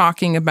you've been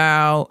talking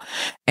about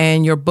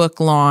and your book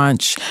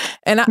launch.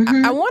 And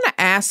I want to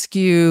ask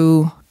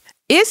you,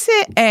 is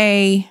it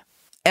a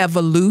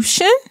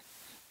evolution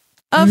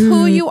of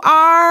who you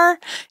are?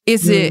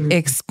 Is it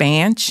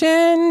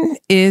expansion?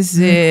 Is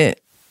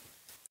it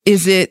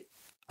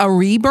a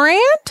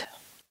rebrand?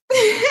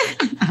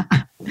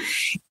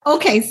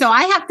 Okay, so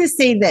I have to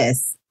say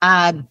this.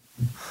 I'm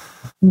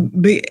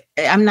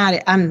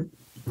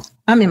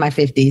in my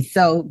 50s.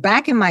 So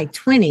back in my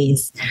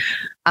 20s,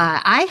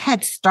 I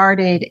had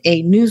started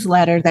a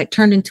newsletter that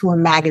turned into a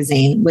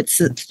magazine with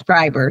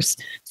subscribers.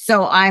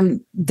 So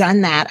I'm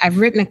done that. I've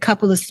written a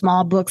couple of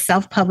small books,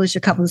 self-published a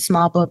couple of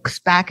small books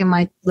back in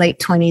my late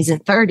 20s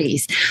and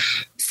 30s.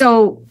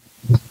 So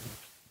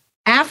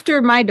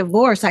after my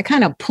divorce, I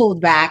kind of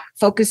pulled back,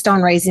 focused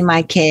on raising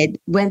my kid,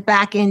 went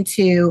back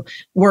into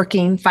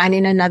working,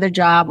 finding another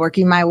job,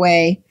 working my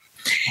way.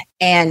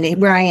 And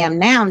where I am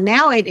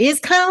now it is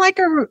kind of like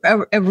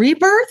a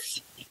rebirth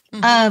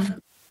of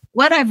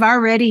what I've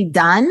already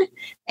done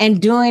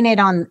and doing it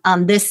on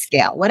this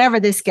scale, whatever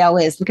this scale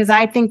is, because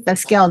I think the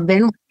scale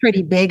then was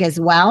pretty big as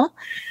well.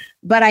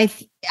 But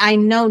I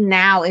know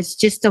now it's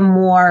just a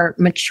more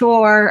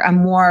mature, a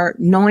more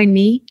knowing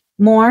me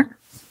more,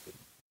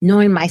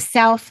 knowing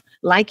myself,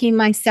 liking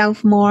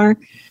myself more,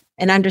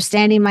 and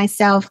understanding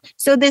myself.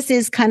 So this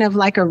is kind of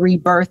like a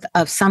rebirth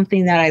of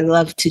something that I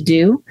love to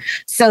do.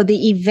 So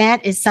the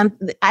event is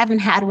something, I haven't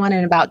had one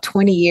in about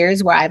 20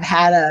 years where I've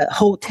had a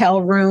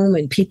hotel room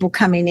and people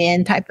coming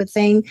in type of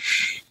thing.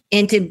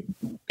 And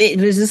it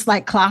was just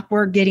like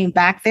clockwork getting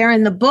back there.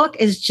 And the book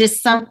is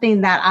just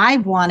something that I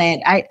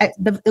wanted.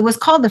 It was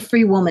called the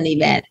Free Woman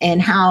Event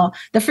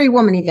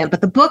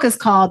but the book is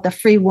called The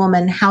Free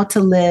Woman, How to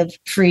Live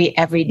Free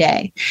Every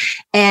Day.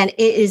 And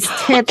it is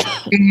tips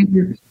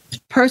and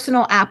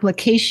personal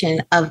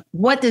application of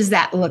what does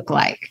that look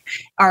like?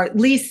 Or at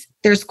least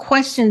there's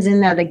questions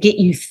in there that get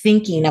you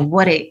thinking of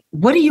what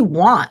do you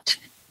want?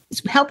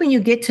 It's helping you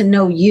get to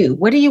know you.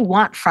 What do you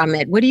want from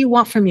it? What do you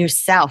want from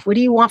yourself? What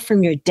do you want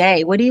from your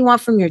day? What do you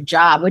want from your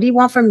job? What do you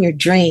want from your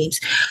dreams?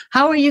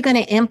 How are you going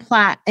to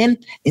impact the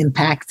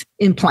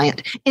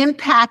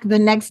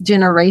next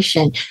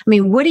generation? I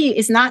mean,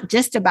 it's not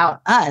just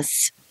about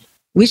us.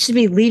 We should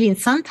be leaving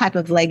some type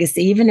of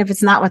legacy, even if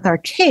it's not with our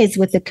kids,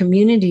 with the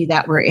community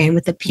that we're in,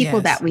 with the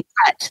people that we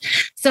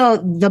touch. So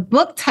the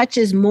book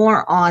touches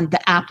more on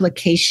the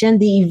application.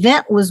 The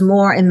event was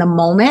more in the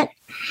moment.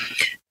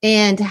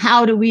 And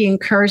how do we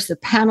encourage the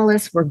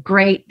panelists were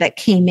great that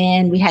came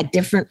in. We had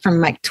different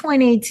from like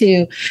 20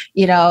 to,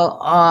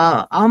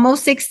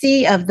 almost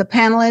 60 of the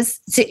panelists.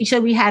 So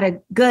we had a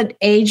good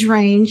age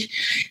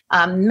range,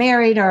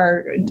 married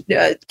or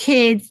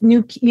kids,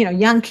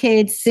 young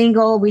kids,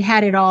 single. We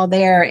had it all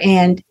there.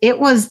 And it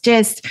was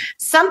just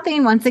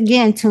something, once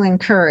again, to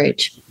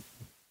encourage.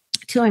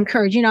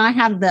 I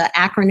have the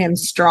acronym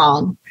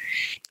STRONG.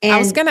 And I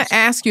was going to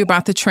ask you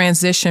about the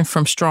transition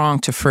from STRONG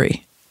to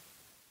free.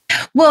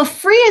 Well,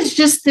 free is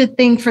just the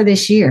thing for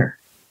this year.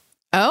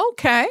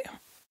 Okay.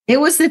 It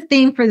was the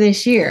theme for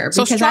this year.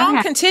 So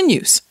STRONG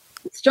continues.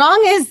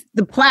 STRONG is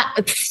the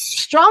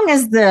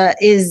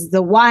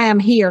why I'm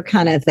here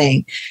kind of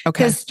thing.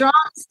 Okay. Because STRONG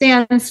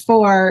stands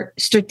for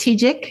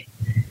strategic,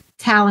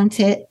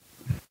 talented,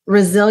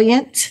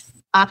 resilient,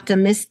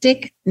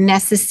 optimistic,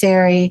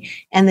 necessary,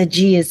 and the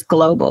G is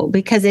global.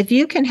 Because if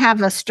you can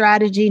have a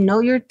strategy,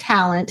 know your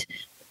talent,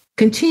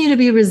 continue to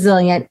be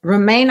resilient,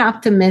 remain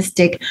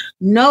optimistic,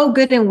 know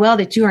good and well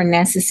that you are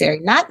necessary,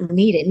 not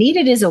needed.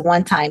 Needed is a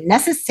one-time.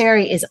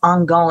 Necessary is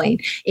ongoing.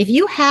 If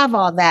you have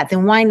all that,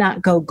 then why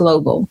not go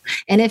global?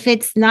 And if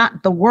it's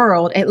not the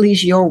world, at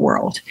least your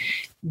world.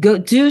 Go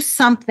do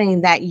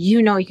something that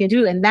you know you can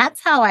do. And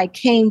that's how I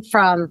came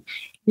from,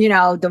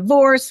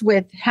 divorce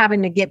with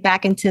having to get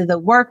back into the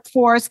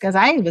workforce, because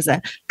I was a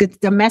good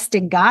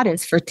domestic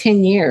goddess for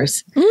 10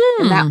 years.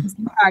 And that was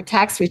our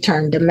tax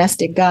return,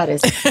 domestic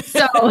goddess.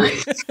 So,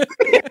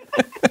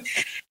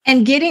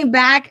 and getting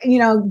back,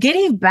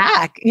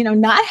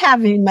 not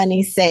having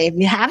money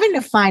saved, having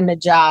to find a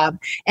job,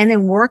 and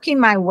then working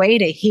my way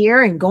to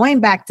here and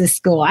going back to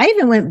school. I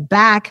even went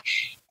back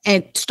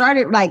and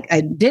started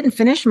I didn't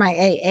finish my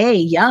AA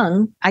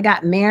young. I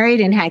got married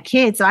and had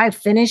kids. So I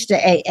finished the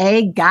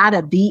AA, got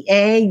a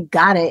BA,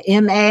 got a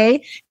MA,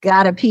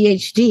 got a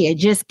PhD. It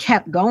just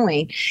kept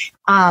going.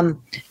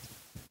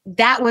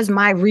 That was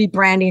my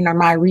rebranding or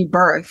my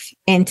rebirth.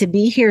 And to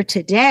be here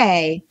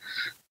today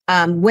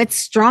with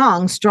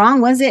STRONG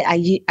was it?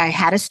 I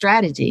had a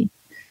strategy.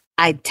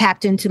 I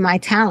tapped into my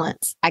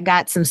talents. I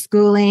got some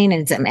schooling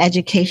and some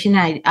education.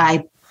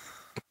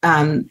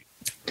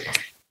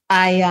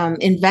 I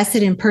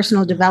invested in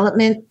personal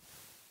development,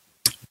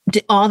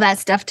 all that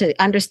stuff to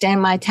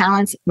understand my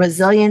talents,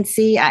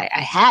 resiliency. I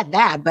had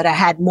that, but I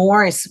had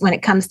more when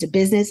it comes to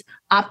business.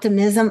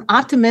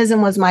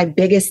 Optimism was my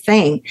biggest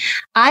thing.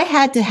 I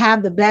had to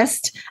have the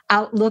best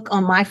outlook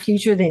on my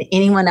future than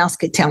anyone else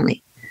could tell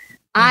me.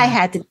 I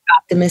had to be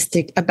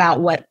optimistic about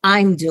what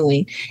I'm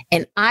doing.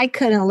 And I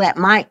couldn't let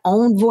my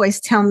own voice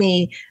tell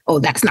me, oh,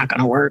 that's not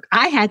going to work.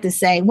 I had to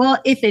say, well,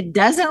 if it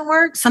doesn't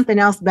work, something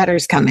else better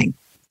is coming.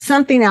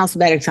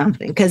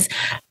 Because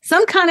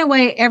some kind of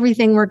way,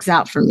 everything works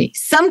out for me.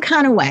 Some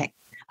kind of way.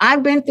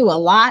 I've been through a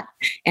lot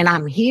and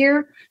I'm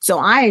here. So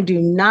I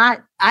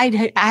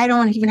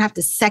don't even have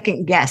to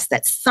second guess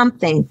that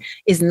something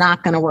is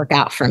not going to work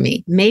out for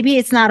me. Maybe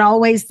it's not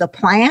always the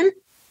plan.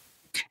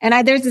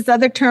 And there's this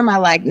other term I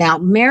like now,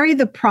 marry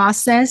the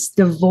process,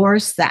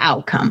 divorce the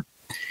outcome.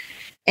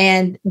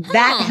 And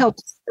that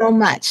helps so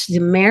much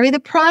to marry the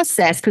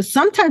process, because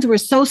sometimes we're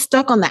so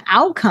stuck on the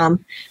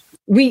outcome,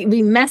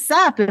 we mess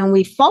up and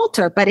we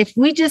falter. But if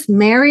we just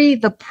marry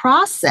the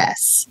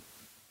process,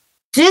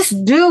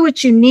 just do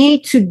what you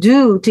need to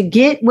do to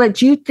get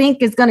what you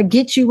think is going to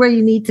get you where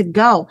you need to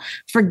go.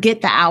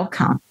 Forget the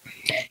outcome.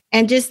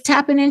 and just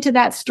tapping into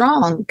that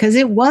strong, because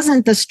it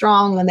wasn't the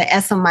strong and the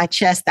S on my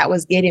chest that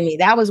was getting me.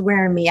 That was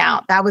wearing me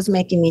out. That was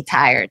making me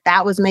tired.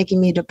 That was making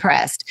me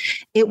depressed.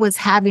 It was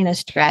having a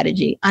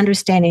strategy,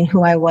 understanding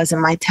who I was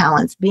and my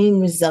talents,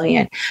 being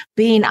resilient,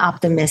 being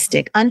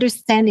optimistic,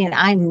 understanding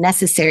I'm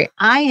necessary.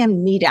 I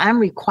am needed. I'm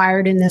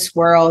required in this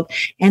world,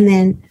 and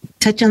then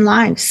touching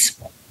lives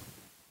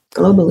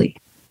globally.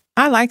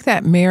 I like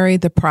that, Mary,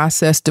 the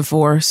process,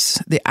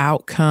 divorce, the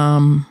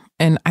outcome.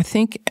 And I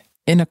think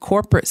in a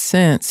corporate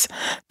sense,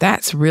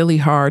 that's really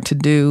hard to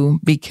do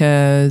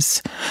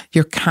because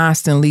you're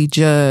constantly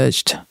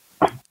judged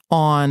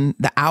on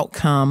the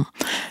outcome.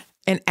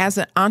 And as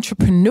an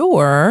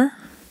entrepreneur,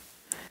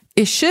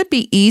 it should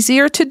be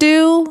easier to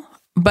do.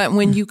 But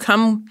when if you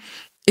come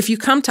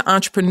to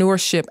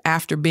entrepreneurship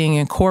after being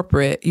in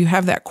corporate, you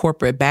have that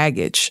corporate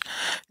baggage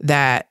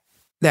that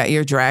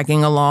you're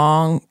dragging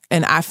along.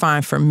 And I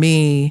find for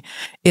me,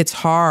 it's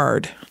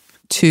hard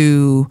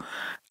to,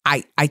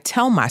 I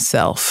tell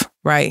myself,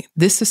 right,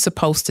 this is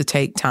supposed to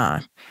take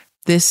time.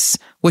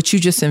 What you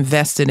just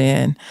invested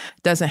in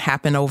doesn't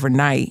happen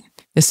overnight.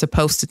 It's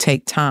supposed to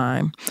take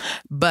time.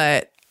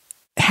 But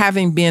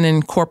having been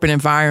in corporate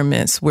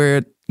environments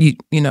where you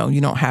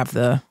don't have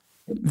the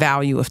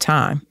value of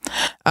time,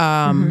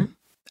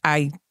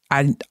 I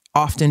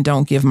often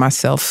don't give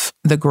myself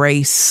the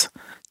grace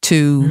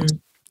to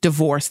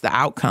divorce the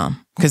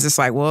outcome, because it's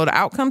like, well, the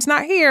outcome's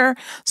not here,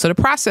 so the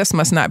process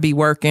must not be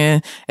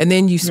working. And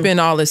then you spend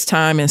all this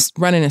time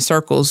running in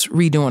circles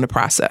redoing the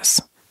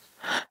process.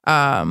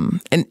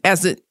 And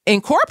in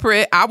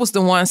corporate, I was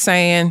the one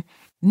saying,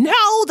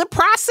 no, the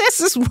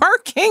process is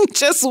working,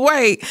 just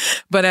wait.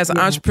 But as an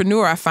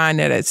entrepreneur, I find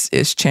that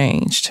it's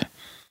changed.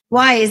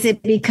 Why? Is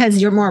it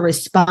because you're more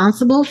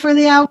responsible for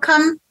the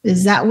outcome?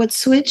 Is that what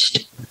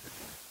switched?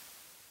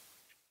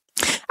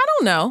 I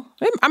don't know.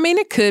 I mean,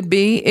 it could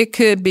be. It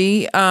could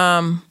be.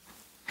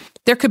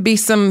 There could be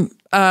some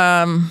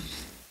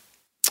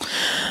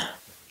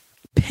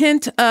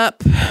pent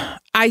up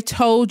I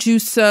told you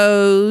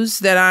so's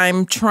that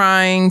I'm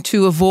trying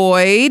to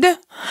avoid.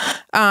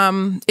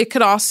 It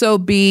could also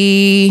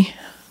be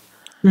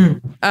a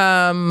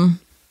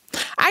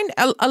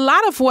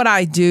lot of what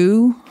I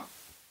do.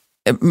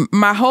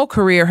 My whole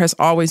career has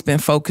always been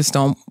focused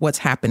on what's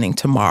happening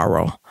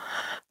tomorrow.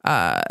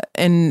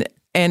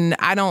 And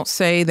I don't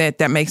say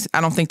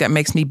I don't think that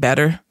makes me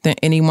better than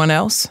anyone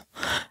else.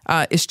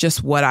 It's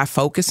just what I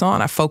focus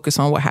on. I focus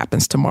on what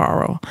happens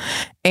tomorrow.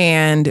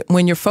 And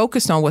when you're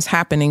focused on what's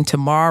happening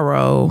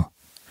tomorrow,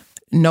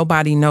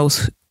 nobody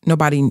knows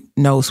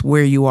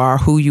where you are,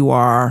 who you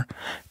are.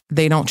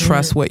 They don't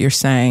trust what you're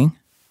saying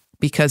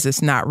because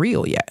it's not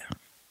real yet.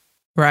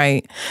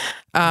 Right.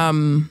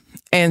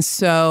 And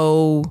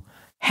so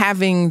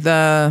having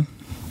the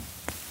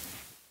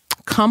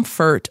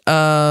comfort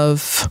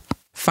of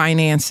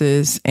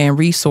finances and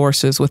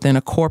resources within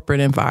a corporate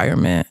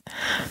environment,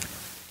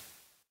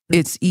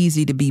 it's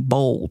easy to be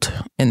bold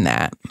in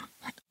that.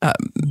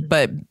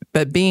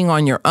 But being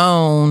on your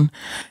own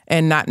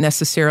and not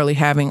necessarily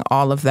having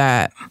all of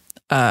that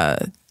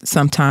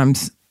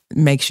sometimes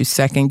makes you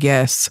second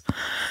guess.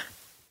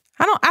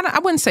 I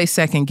wouldn't say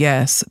second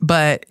guess,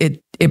 but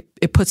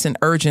it puts an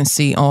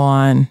urgency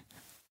on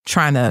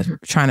trying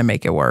to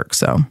make it work.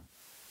 So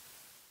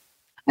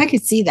I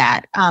could see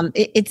that.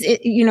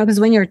 Because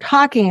when you're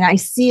talking, I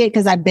see it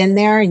because I've been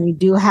there, and you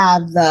do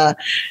have the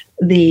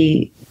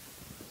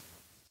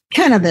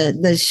kind of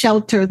the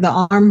shelter,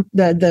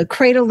 the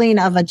cradling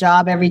of a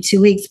job every 2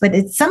 weeks. But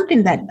it's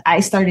something that I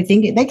started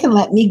thinking they can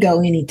let me go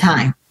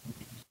anytime,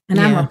 and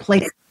I'm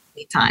replaced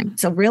anytime.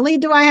 So really,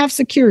 do I have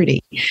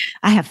security?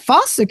 I have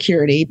false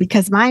security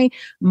because my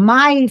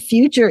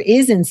future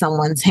is in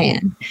someone's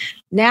hand.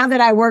 Now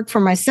that I work for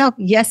myself,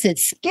 yes,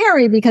 it's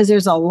scary because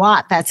there's a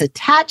lot that's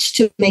attached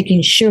to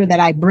making sure that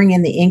I bring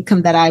in the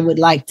income that I would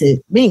like to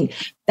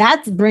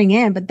bring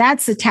in, but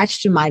that's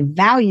attached to my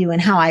value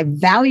and how I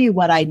value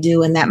what I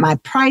do, and that my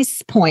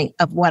price point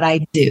of what I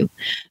do,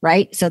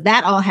 right? So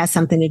that all has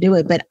something to do with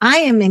it, but I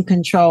am in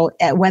control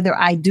at whether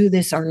I do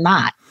this or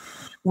not.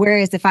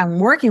 Whereas if I'm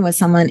working with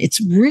someone,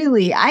 it's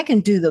really, I can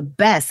do the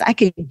best. I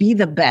can be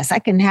the best. I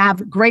can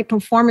have great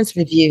performance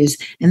reviews,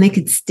 and they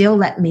could still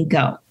let me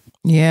go.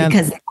 Yeah.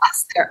 Because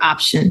that's their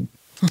option.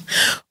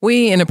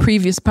 We, in a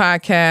previous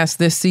podcast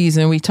this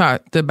season, we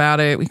talked about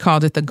it. We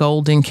called it the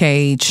golden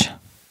cage.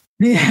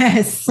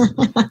 Yes.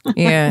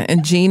 Yeah.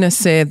 And Gina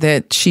said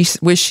that she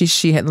wished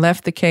she had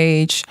left the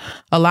cage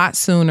a lot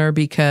sooner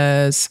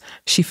because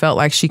she felt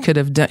like she could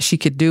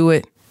do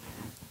it.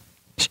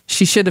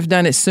 She should have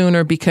done it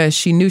sooner because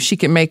she knew she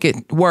could make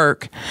it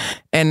work.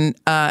 And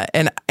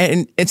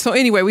so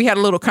anyway, we had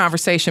a little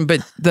conversation,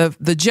 but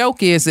the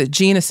joke is that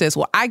Gina says,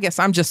 well, I guess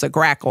I'm just a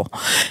grackle.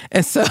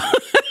 And so,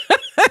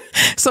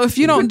 so if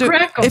you don't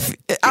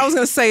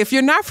if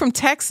you're not from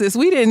Texas,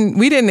 we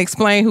didn't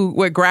explain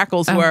what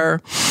grackles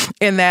were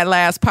in that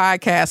last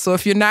podcast. So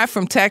if you're not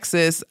from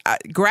Texas,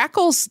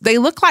 grackles, they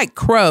look like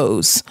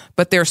crows,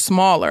 but they're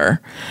smaller.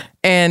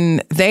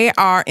 And they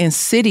are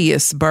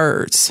insidious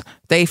birds.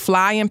 They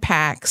fly in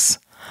packs.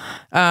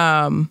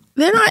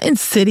 They're not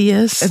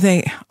insidious. Yes,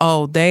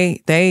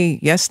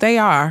 they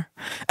are.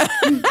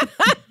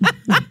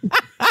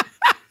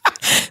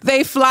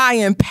 They fly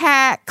in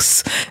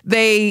packs.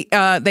 They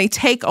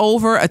take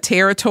over a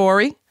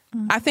territory.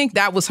 I think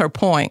that was her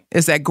point,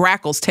 is that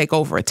grackles take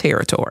over a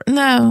territory.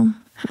 No.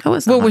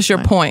 What was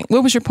your point?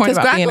 What was your point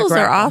about being a grackle?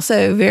 Grackles are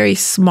also very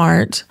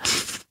smart.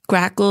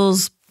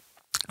 Grackles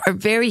are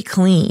very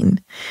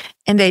clean.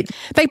 And they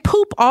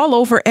poop all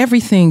over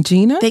everything,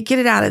 Gina. They get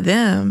it out of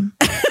them.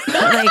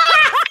 Like,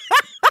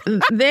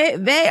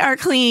 they are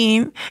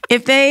clean.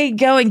 If they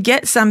go and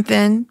get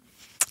something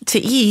to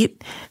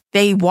eat,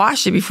 they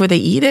wash it before they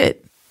eat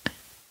it.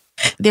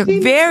 They're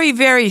very,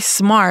 very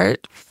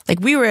smart. Like,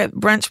 we were at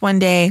brunch one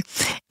day,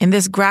 and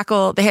this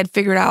grackle, they had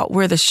figured out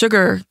where the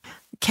sugar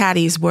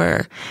caddies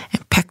were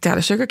and pecked out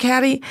a sugar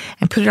caddy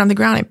and put it on the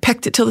ground and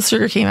pecked it till the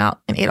sugar came out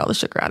and ate all the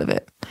sugar out of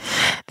it.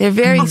 They're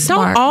very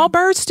smart. Don't all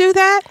birds do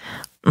that?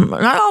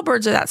 Not all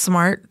birds are that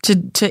smart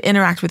to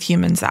interact with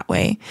humans that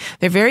way.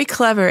 They're very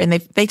clever, and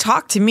they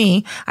talk to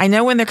me. I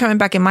know when they're coming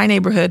back in my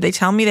neighborhood. They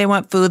tell me they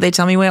want food. They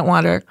tell me they want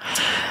water.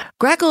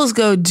 Grackles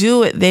go do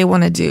what they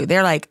want to do.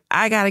 They're like,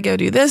 I got to go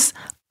do this.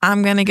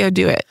 I'm going to go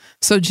do it.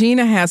 So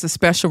Gina has a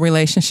special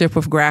relationship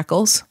with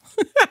grackles.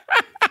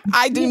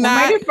 I do not.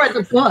 I'm waiting for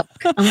the book.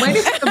 I'm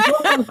waiting for the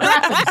book on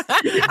grackles.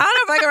 I don't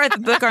know if I can write the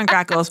book on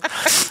grackles,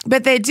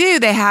 but they do.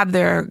 They have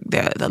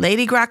the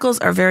lady grackles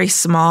are very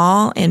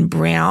small and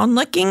brown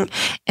looking,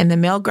 and the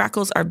male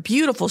grackles are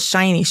beautiful,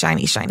 shiny.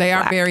 They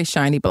are very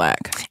shiny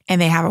black. And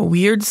they have a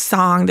weird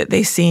song that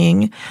they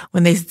sing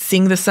when they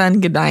sing the sun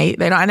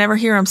goodnight. I never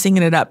hear them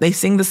singing it up. They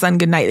sing the sun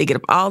goodnight. They get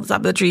up all the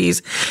top of the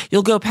trees.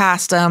 You'll go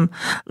past them,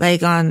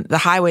 like on the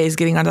highways,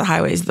 getting onto the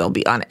highways. They'll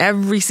be on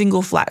every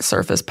single flat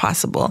surface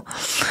possible.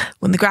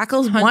 When the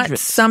grackles want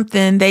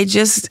something, they're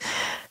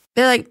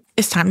like,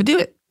 it's time to do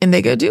it. And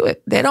they go do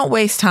it. They don't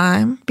waste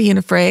time being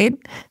afraid.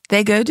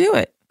 They go do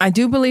it. I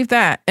do believe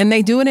that. And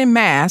they do it in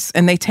mass,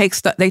 and they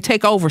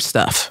take over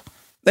stuff.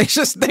 They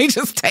just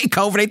take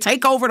over. They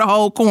take over the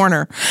whole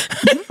corner.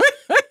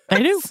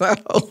 I do. So,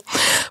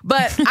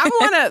 but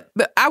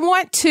I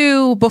want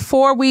to,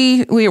 before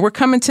we're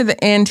coming to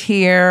the end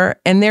here,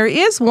 and there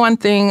is one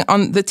thing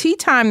on the tea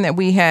time that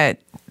we had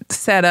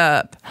set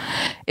up,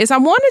 is I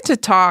wanted to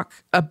talk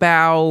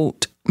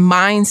about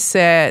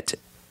mindset,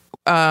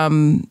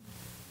 the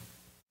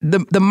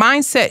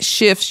mindset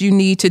shifts you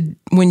need to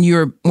when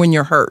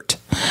you're hurt.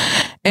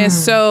 And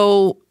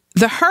so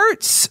the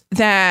hurts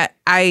that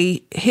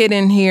I hit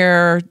in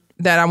here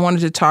that I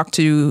wanted to talk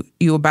to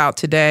you about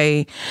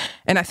today,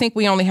 and I think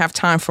we only have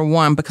time for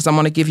one because I'm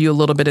going to give you a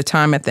little bit of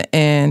time at the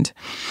end,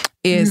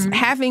 is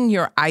having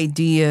your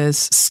ideas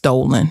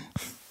stolen.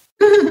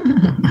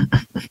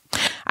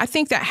 I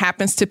think that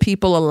happens to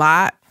people a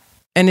lot,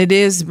 and it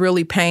is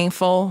really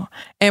painful.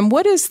 And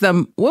what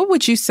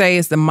would you say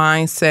is the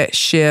mindset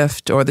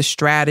shift or the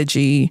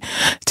strategy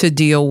to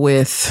deal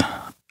with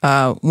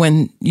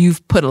when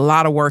you've put a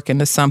lot of work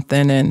into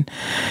something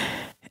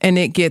and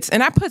it gets,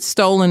 and I put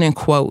stolen in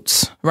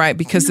quotes, right?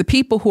 Because the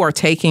people who are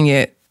taking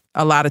it,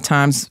 a lot of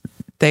times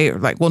they're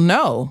like, well,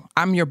 no,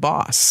 I'm your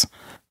boss,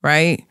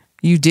 right?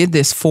 You did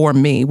this for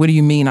me. What do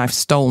you mean I've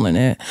stolen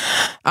it?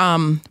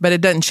 But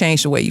it doesn't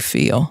change the way you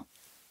feel.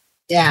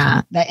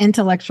 Yeah, the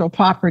intellectual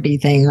property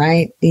thing,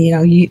 right?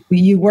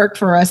 You work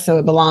for us, so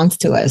it belongs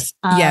to us.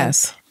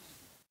 Yes.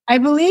 I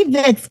believe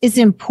that it's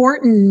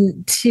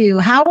important to,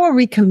 how are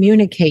we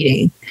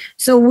communicating?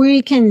 So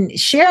we can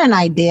share an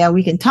idea,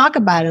 we can talk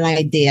about an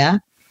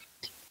idea,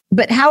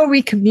 but how are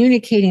we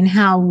communicating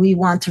how we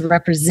want to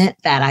represent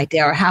that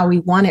idea or how we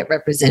want it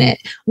represented?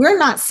 We're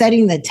not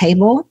setting the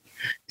table.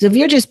 So if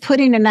you're just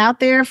putting it out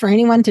there for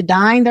anyone to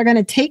dine, they're going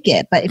to take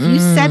it. But if you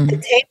set the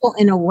table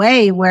in a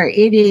way where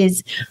it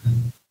is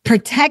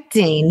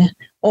protecting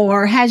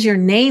or has your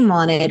name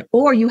on it,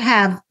 or you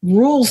have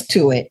rules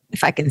to it,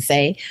 if I can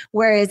say,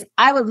 whereas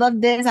I would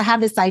love this, I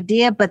have this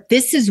idea, but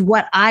this is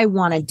what I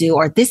want to do,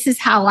 or this is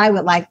how I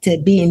would like to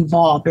be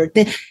involved, or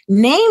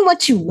name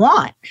what you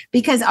want,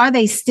 because are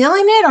they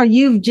stealing it or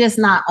you've just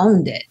not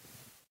owned it?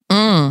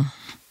 I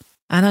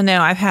don't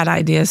know. I've had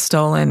ideas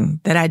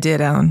stolen that I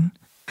did own.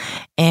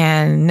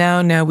 And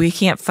no, we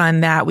can't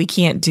fund that. We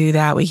can't do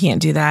that. We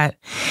can't do that.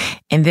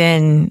 And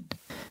then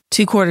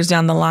 2 quarters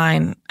down the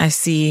line, I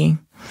see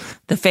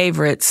the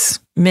favorites,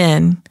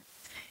 men,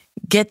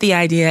 get the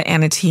idea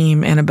and a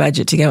team and a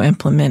budget to go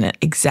implement it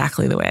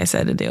exactly the way I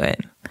said to do it.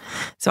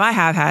 So I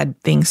have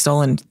had things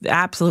stolen,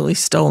 absolutely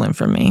stolen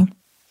from me.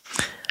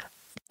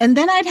 And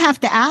then I'd have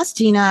to ask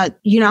Gina,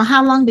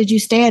 how long did you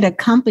stay at a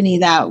company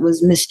that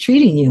was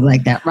mistreating you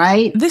like that,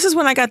 right? This is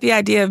when I got the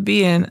idea of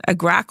being a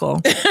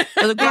grackle.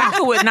 The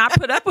grackle would not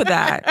put up with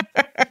that.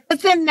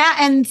 But then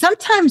and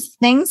sometimes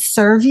things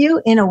serve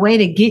you in a way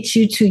to get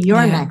you to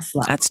your next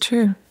level. That's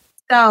true.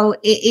 So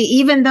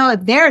even though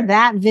if they're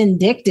that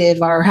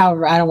vindictive, or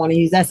however, I don't want to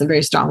use, that's a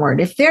very strong word.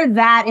 If they're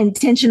that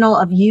intentional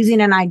of using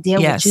an idea,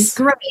 which is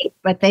great,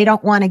 but they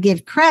don't want to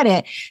give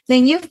credit,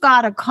 then you've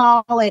got to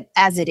call it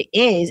as it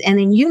is. And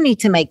then you need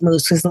to make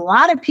moves, because a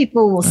lot of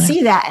people will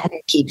see that and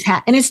it keeps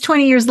happening. And it's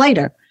 20 years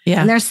later.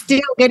 Yeah. And they're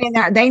still getting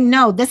there. They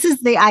know this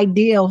is the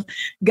ideal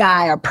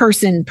guy or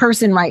person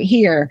right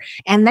here.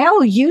 And they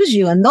will use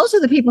you. And those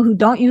are the people who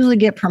don't usually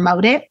get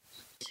promoted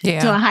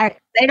to a higher.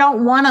 They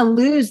don't want to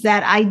lose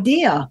that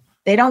idea.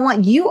 They don't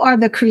want, you are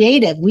the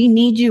creative. We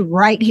need you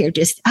right here.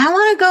 Just, I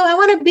want to go. I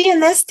want to be in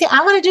this.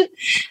 I want to do,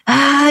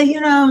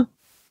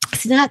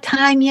 it's not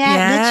time yet.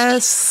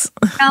 Yes.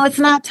 No, it's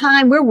not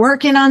time. We're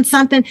working on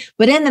something.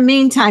 But in the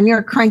meantime,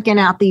 you're cranking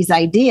out these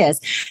ideas.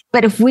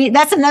 But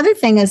that's another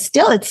thing is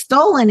still it's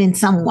stolen in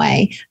some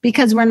way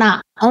because we're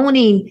not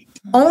owning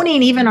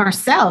even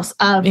ourselves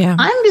of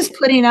I'm just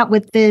putting up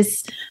with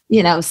this,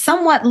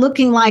 somewhat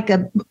looking like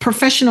a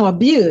professional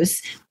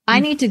abuse. I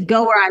need to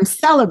go where I'm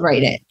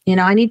celebrated.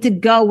 I need to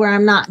go where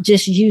I'm not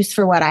just used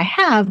for what I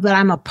have, but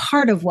I'm a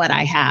part of what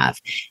I have.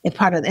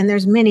 And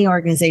there's many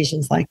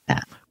organizations like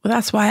that. Well,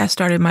 that's why I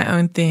started my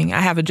own thing. I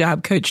have a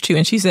job coach too,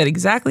 and she said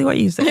exactly what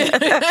you said.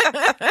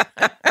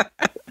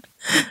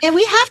 And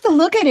we have to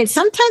look at it.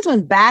 Sometimes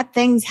when bad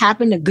things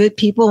happen to good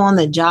people on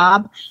the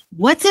job,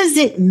 what does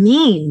it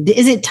mean?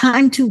 Is it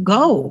time to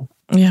go?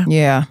 Yeah.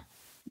 Yeah.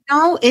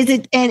 No, is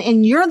it?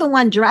 And you're the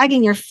one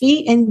dragging your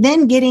feet and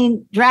then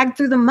getting dragged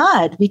through the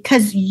mud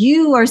because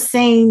you are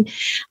saying,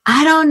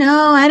 I don't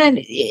know.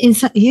 And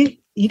so you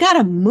got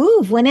to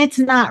move when it's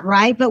not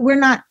right, but we're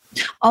not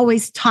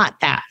always taught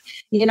that.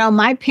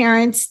 My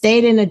parents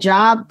stayed in a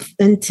job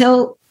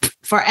until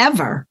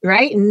forever,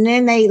 right? And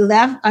then they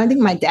left. I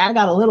think my dad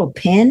got a little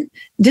pin,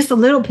 just a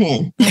little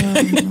pin, for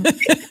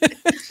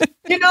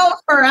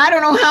I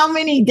don't know how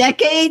many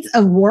decades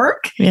of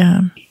work.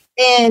 Yeah.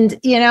 And,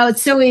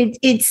 so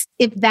it's,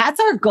 if that's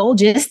our goal,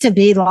 just to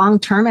be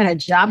long-term at a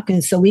job,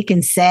 so we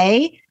can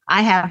say,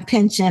 I have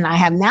pension, I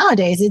have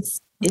nowadays, it's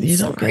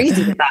so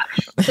crazy to that.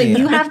 So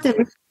you have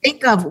to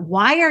think of,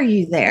 why are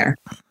you there?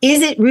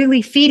 Is it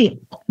really feeding?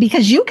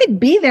 Because you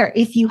could be there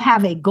if you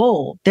have a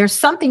goal. There's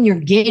something you're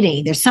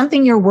getting. There's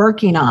something you're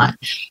working on.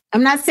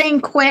 I'm not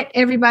saying quit,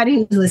 everybody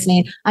who's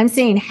listening. I'm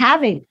saying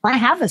have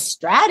a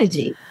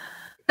strategy.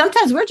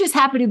 Sometimes we're just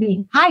happy to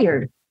be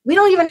hired. We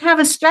don't even have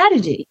a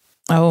strategy.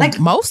 Oh,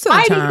 most of the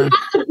time. Why do you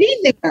have to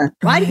be there?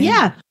 Why?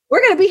 Yeah,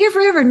 we're going to be here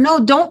forever.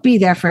 No, don't be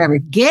there forever.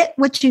 Get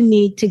what you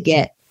need to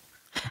get.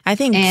 I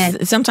think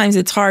sometimes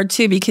it's hard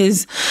too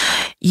because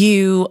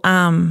it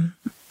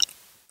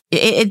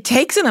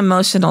takes an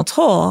emotional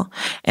toll.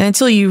 And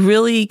until you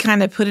really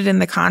kind of put it in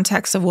the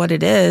context of what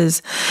it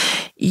is,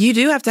 you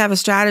do have to have a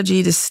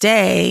strategy to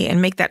stay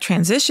and make that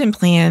transition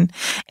plan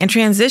and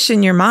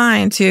transition your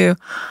mind to,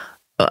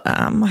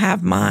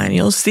 have mine.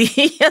 You'll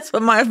see. That's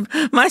what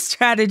my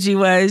strategy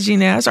was.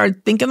 I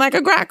started thinking like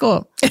a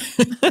grackle.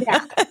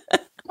 Yeah.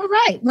 All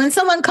right. When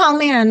someone called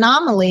me an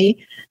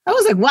anomaly, I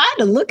was like, well, I had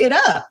to look it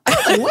up. I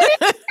was like, what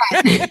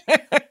is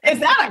that? Is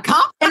that a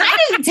compliment? And I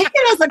didn't take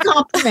it as a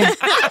compliment.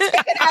 I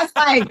took it as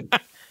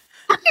like,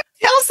 I can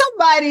tell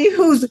somebody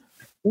who's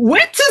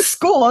went to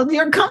school,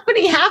 your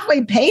company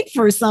halfway paid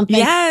for something.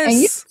 Yes. And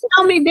you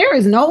tell me there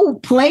is no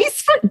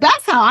place for,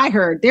 that's how I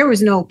heard there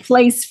was no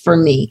place for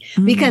me,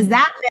 because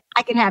that meant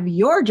I could have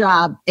your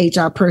job,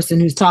 HR person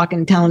who's talking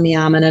and telling me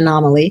I'm an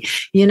anomaly,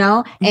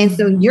 And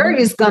so you're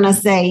just going to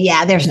say,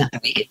 yeah, there's nothing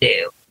we could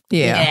do.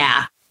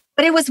 Yeah.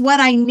 But it was what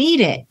I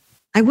needed.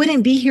 I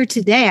wouldn't be here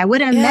today. I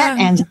would have met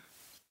and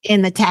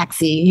in the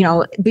taxi,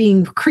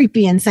 being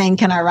creepy and saying,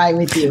 can I ride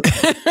with you?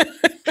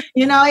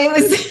 It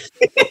was,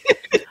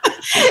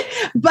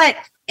 but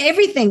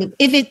everything,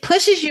 if it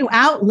pushes you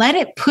out, let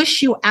it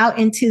push you out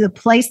into the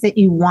place that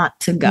you want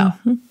to go.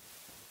 Mm-hmm.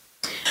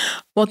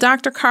 Well,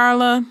 Dr.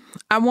 Carla,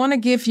 I want to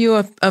give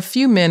you a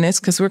few minutes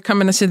because we're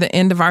coming to the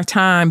end of our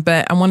time,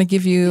 but I want to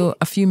give you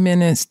a few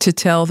minutes to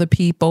tell the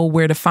people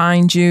where to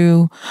find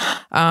you,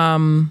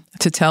 to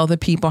tell the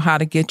people how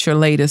to get your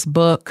latest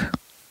book.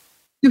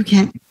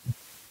 Okay.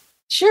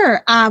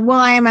 Sure. Well,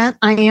 I am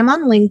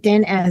on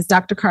LinkedIn as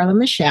Dr. Carla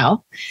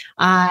Michelle,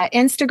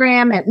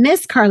 Instagram at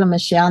Miss Carla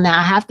Michelle. Now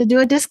I have to do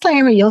a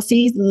disclaimer. You'll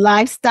see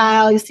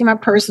lifestyle. You see my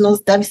personal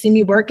stuff. You see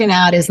me working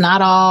out. It's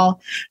not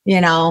all,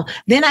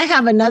 Then I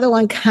have another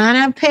one kind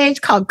of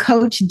page called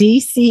Coach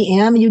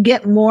DCM. You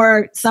get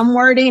some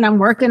wording. I'm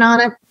working on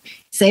it.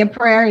 Say a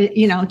prayer,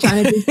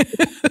 trying to do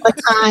all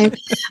the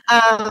time.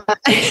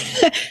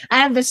 I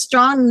have the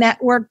Strong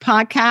Network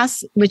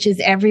podcast, which is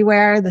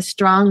everywhere, the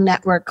Strong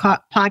Network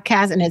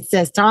podcast, and it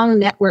says Strong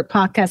Network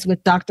podcast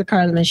with Dr.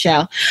 Carla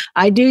Michelle.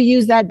 I do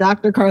use that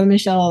Dr. Carla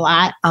Michelle a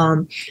lot.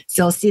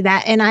 So see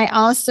that. And I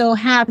also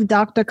have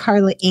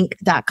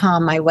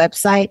drcarlainc.com, my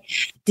website,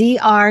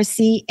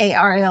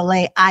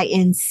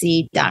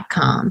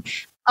 drcarlainc.com.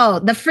 Oh,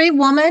 The Free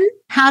Woman,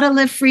 How to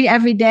Live Free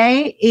Every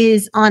Day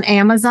is on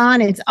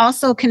Amazon. It's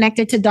also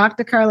connected to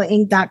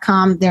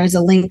drcarlainc.com. There's a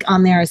link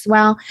on there as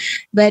well.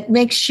 But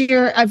make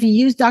sure if you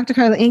use Dr.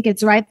 Carla Inc.,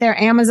 it's right there.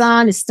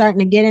 Amazon is starting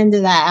to get into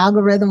that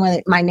algorithm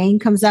where my name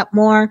comes up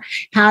more.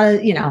 How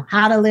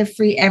to live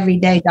free every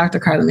day, Dr.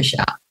 Carla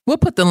Michelle. We'll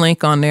put the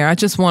link on there. I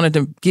just wanted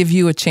to give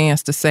you a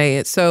chance to say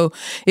it. So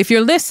if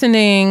you're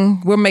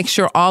listening, we'll make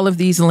sure all of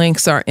these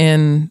links are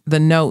in the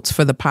notes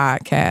for the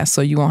podcast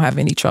so you won't have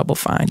any trouble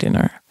finding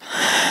her.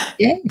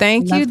 Yeah,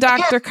 Thank you,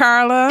 Dr.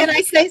 Carla. Can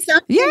I say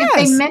something? Yes.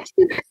 If they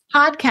mention this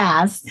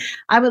podcast,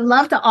 I would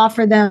love to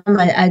offer them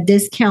a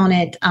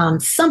discounted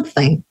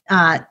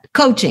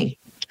coaching.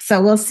 So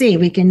we'll see.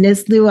 We can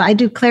I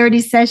do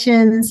clarity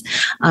sessions.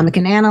 I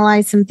can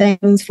analyze some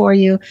things for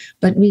you,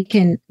 but we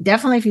can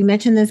definitely, if you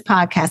mention this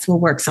podcast, we'll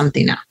work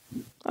something out.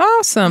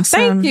 Awesome.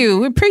 Thank you.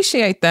 We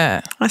appreciate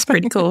that. That's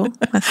pretty cool.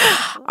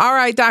 All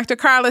right, Dr.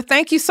 Carla,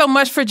 thank you so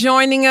much for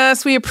joining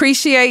us. We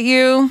appreciate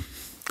you.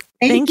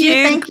 Thank you.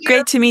 Thank you.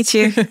 Great to meet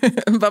you.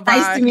 Bye-bye.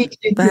 Nice to meet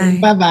you. Bye.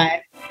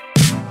 Bye-bye.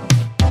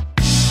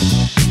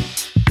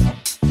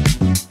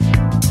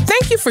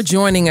 Thank you for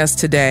joining us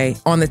today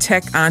on the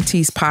Tech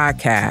Aunties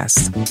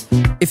podcast.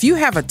 If you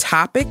have a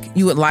topic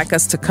you would like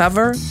us to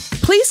cover,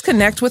 please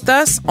connect with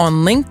us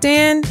on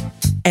LinkedIn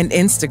and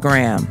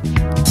Instagram.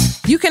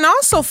 You can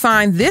also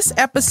find this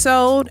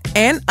episode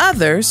and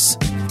others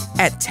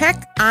at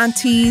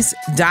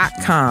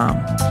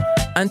techaunties.com.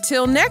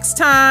 Until next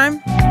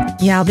time,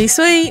 Y'all be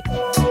sweet.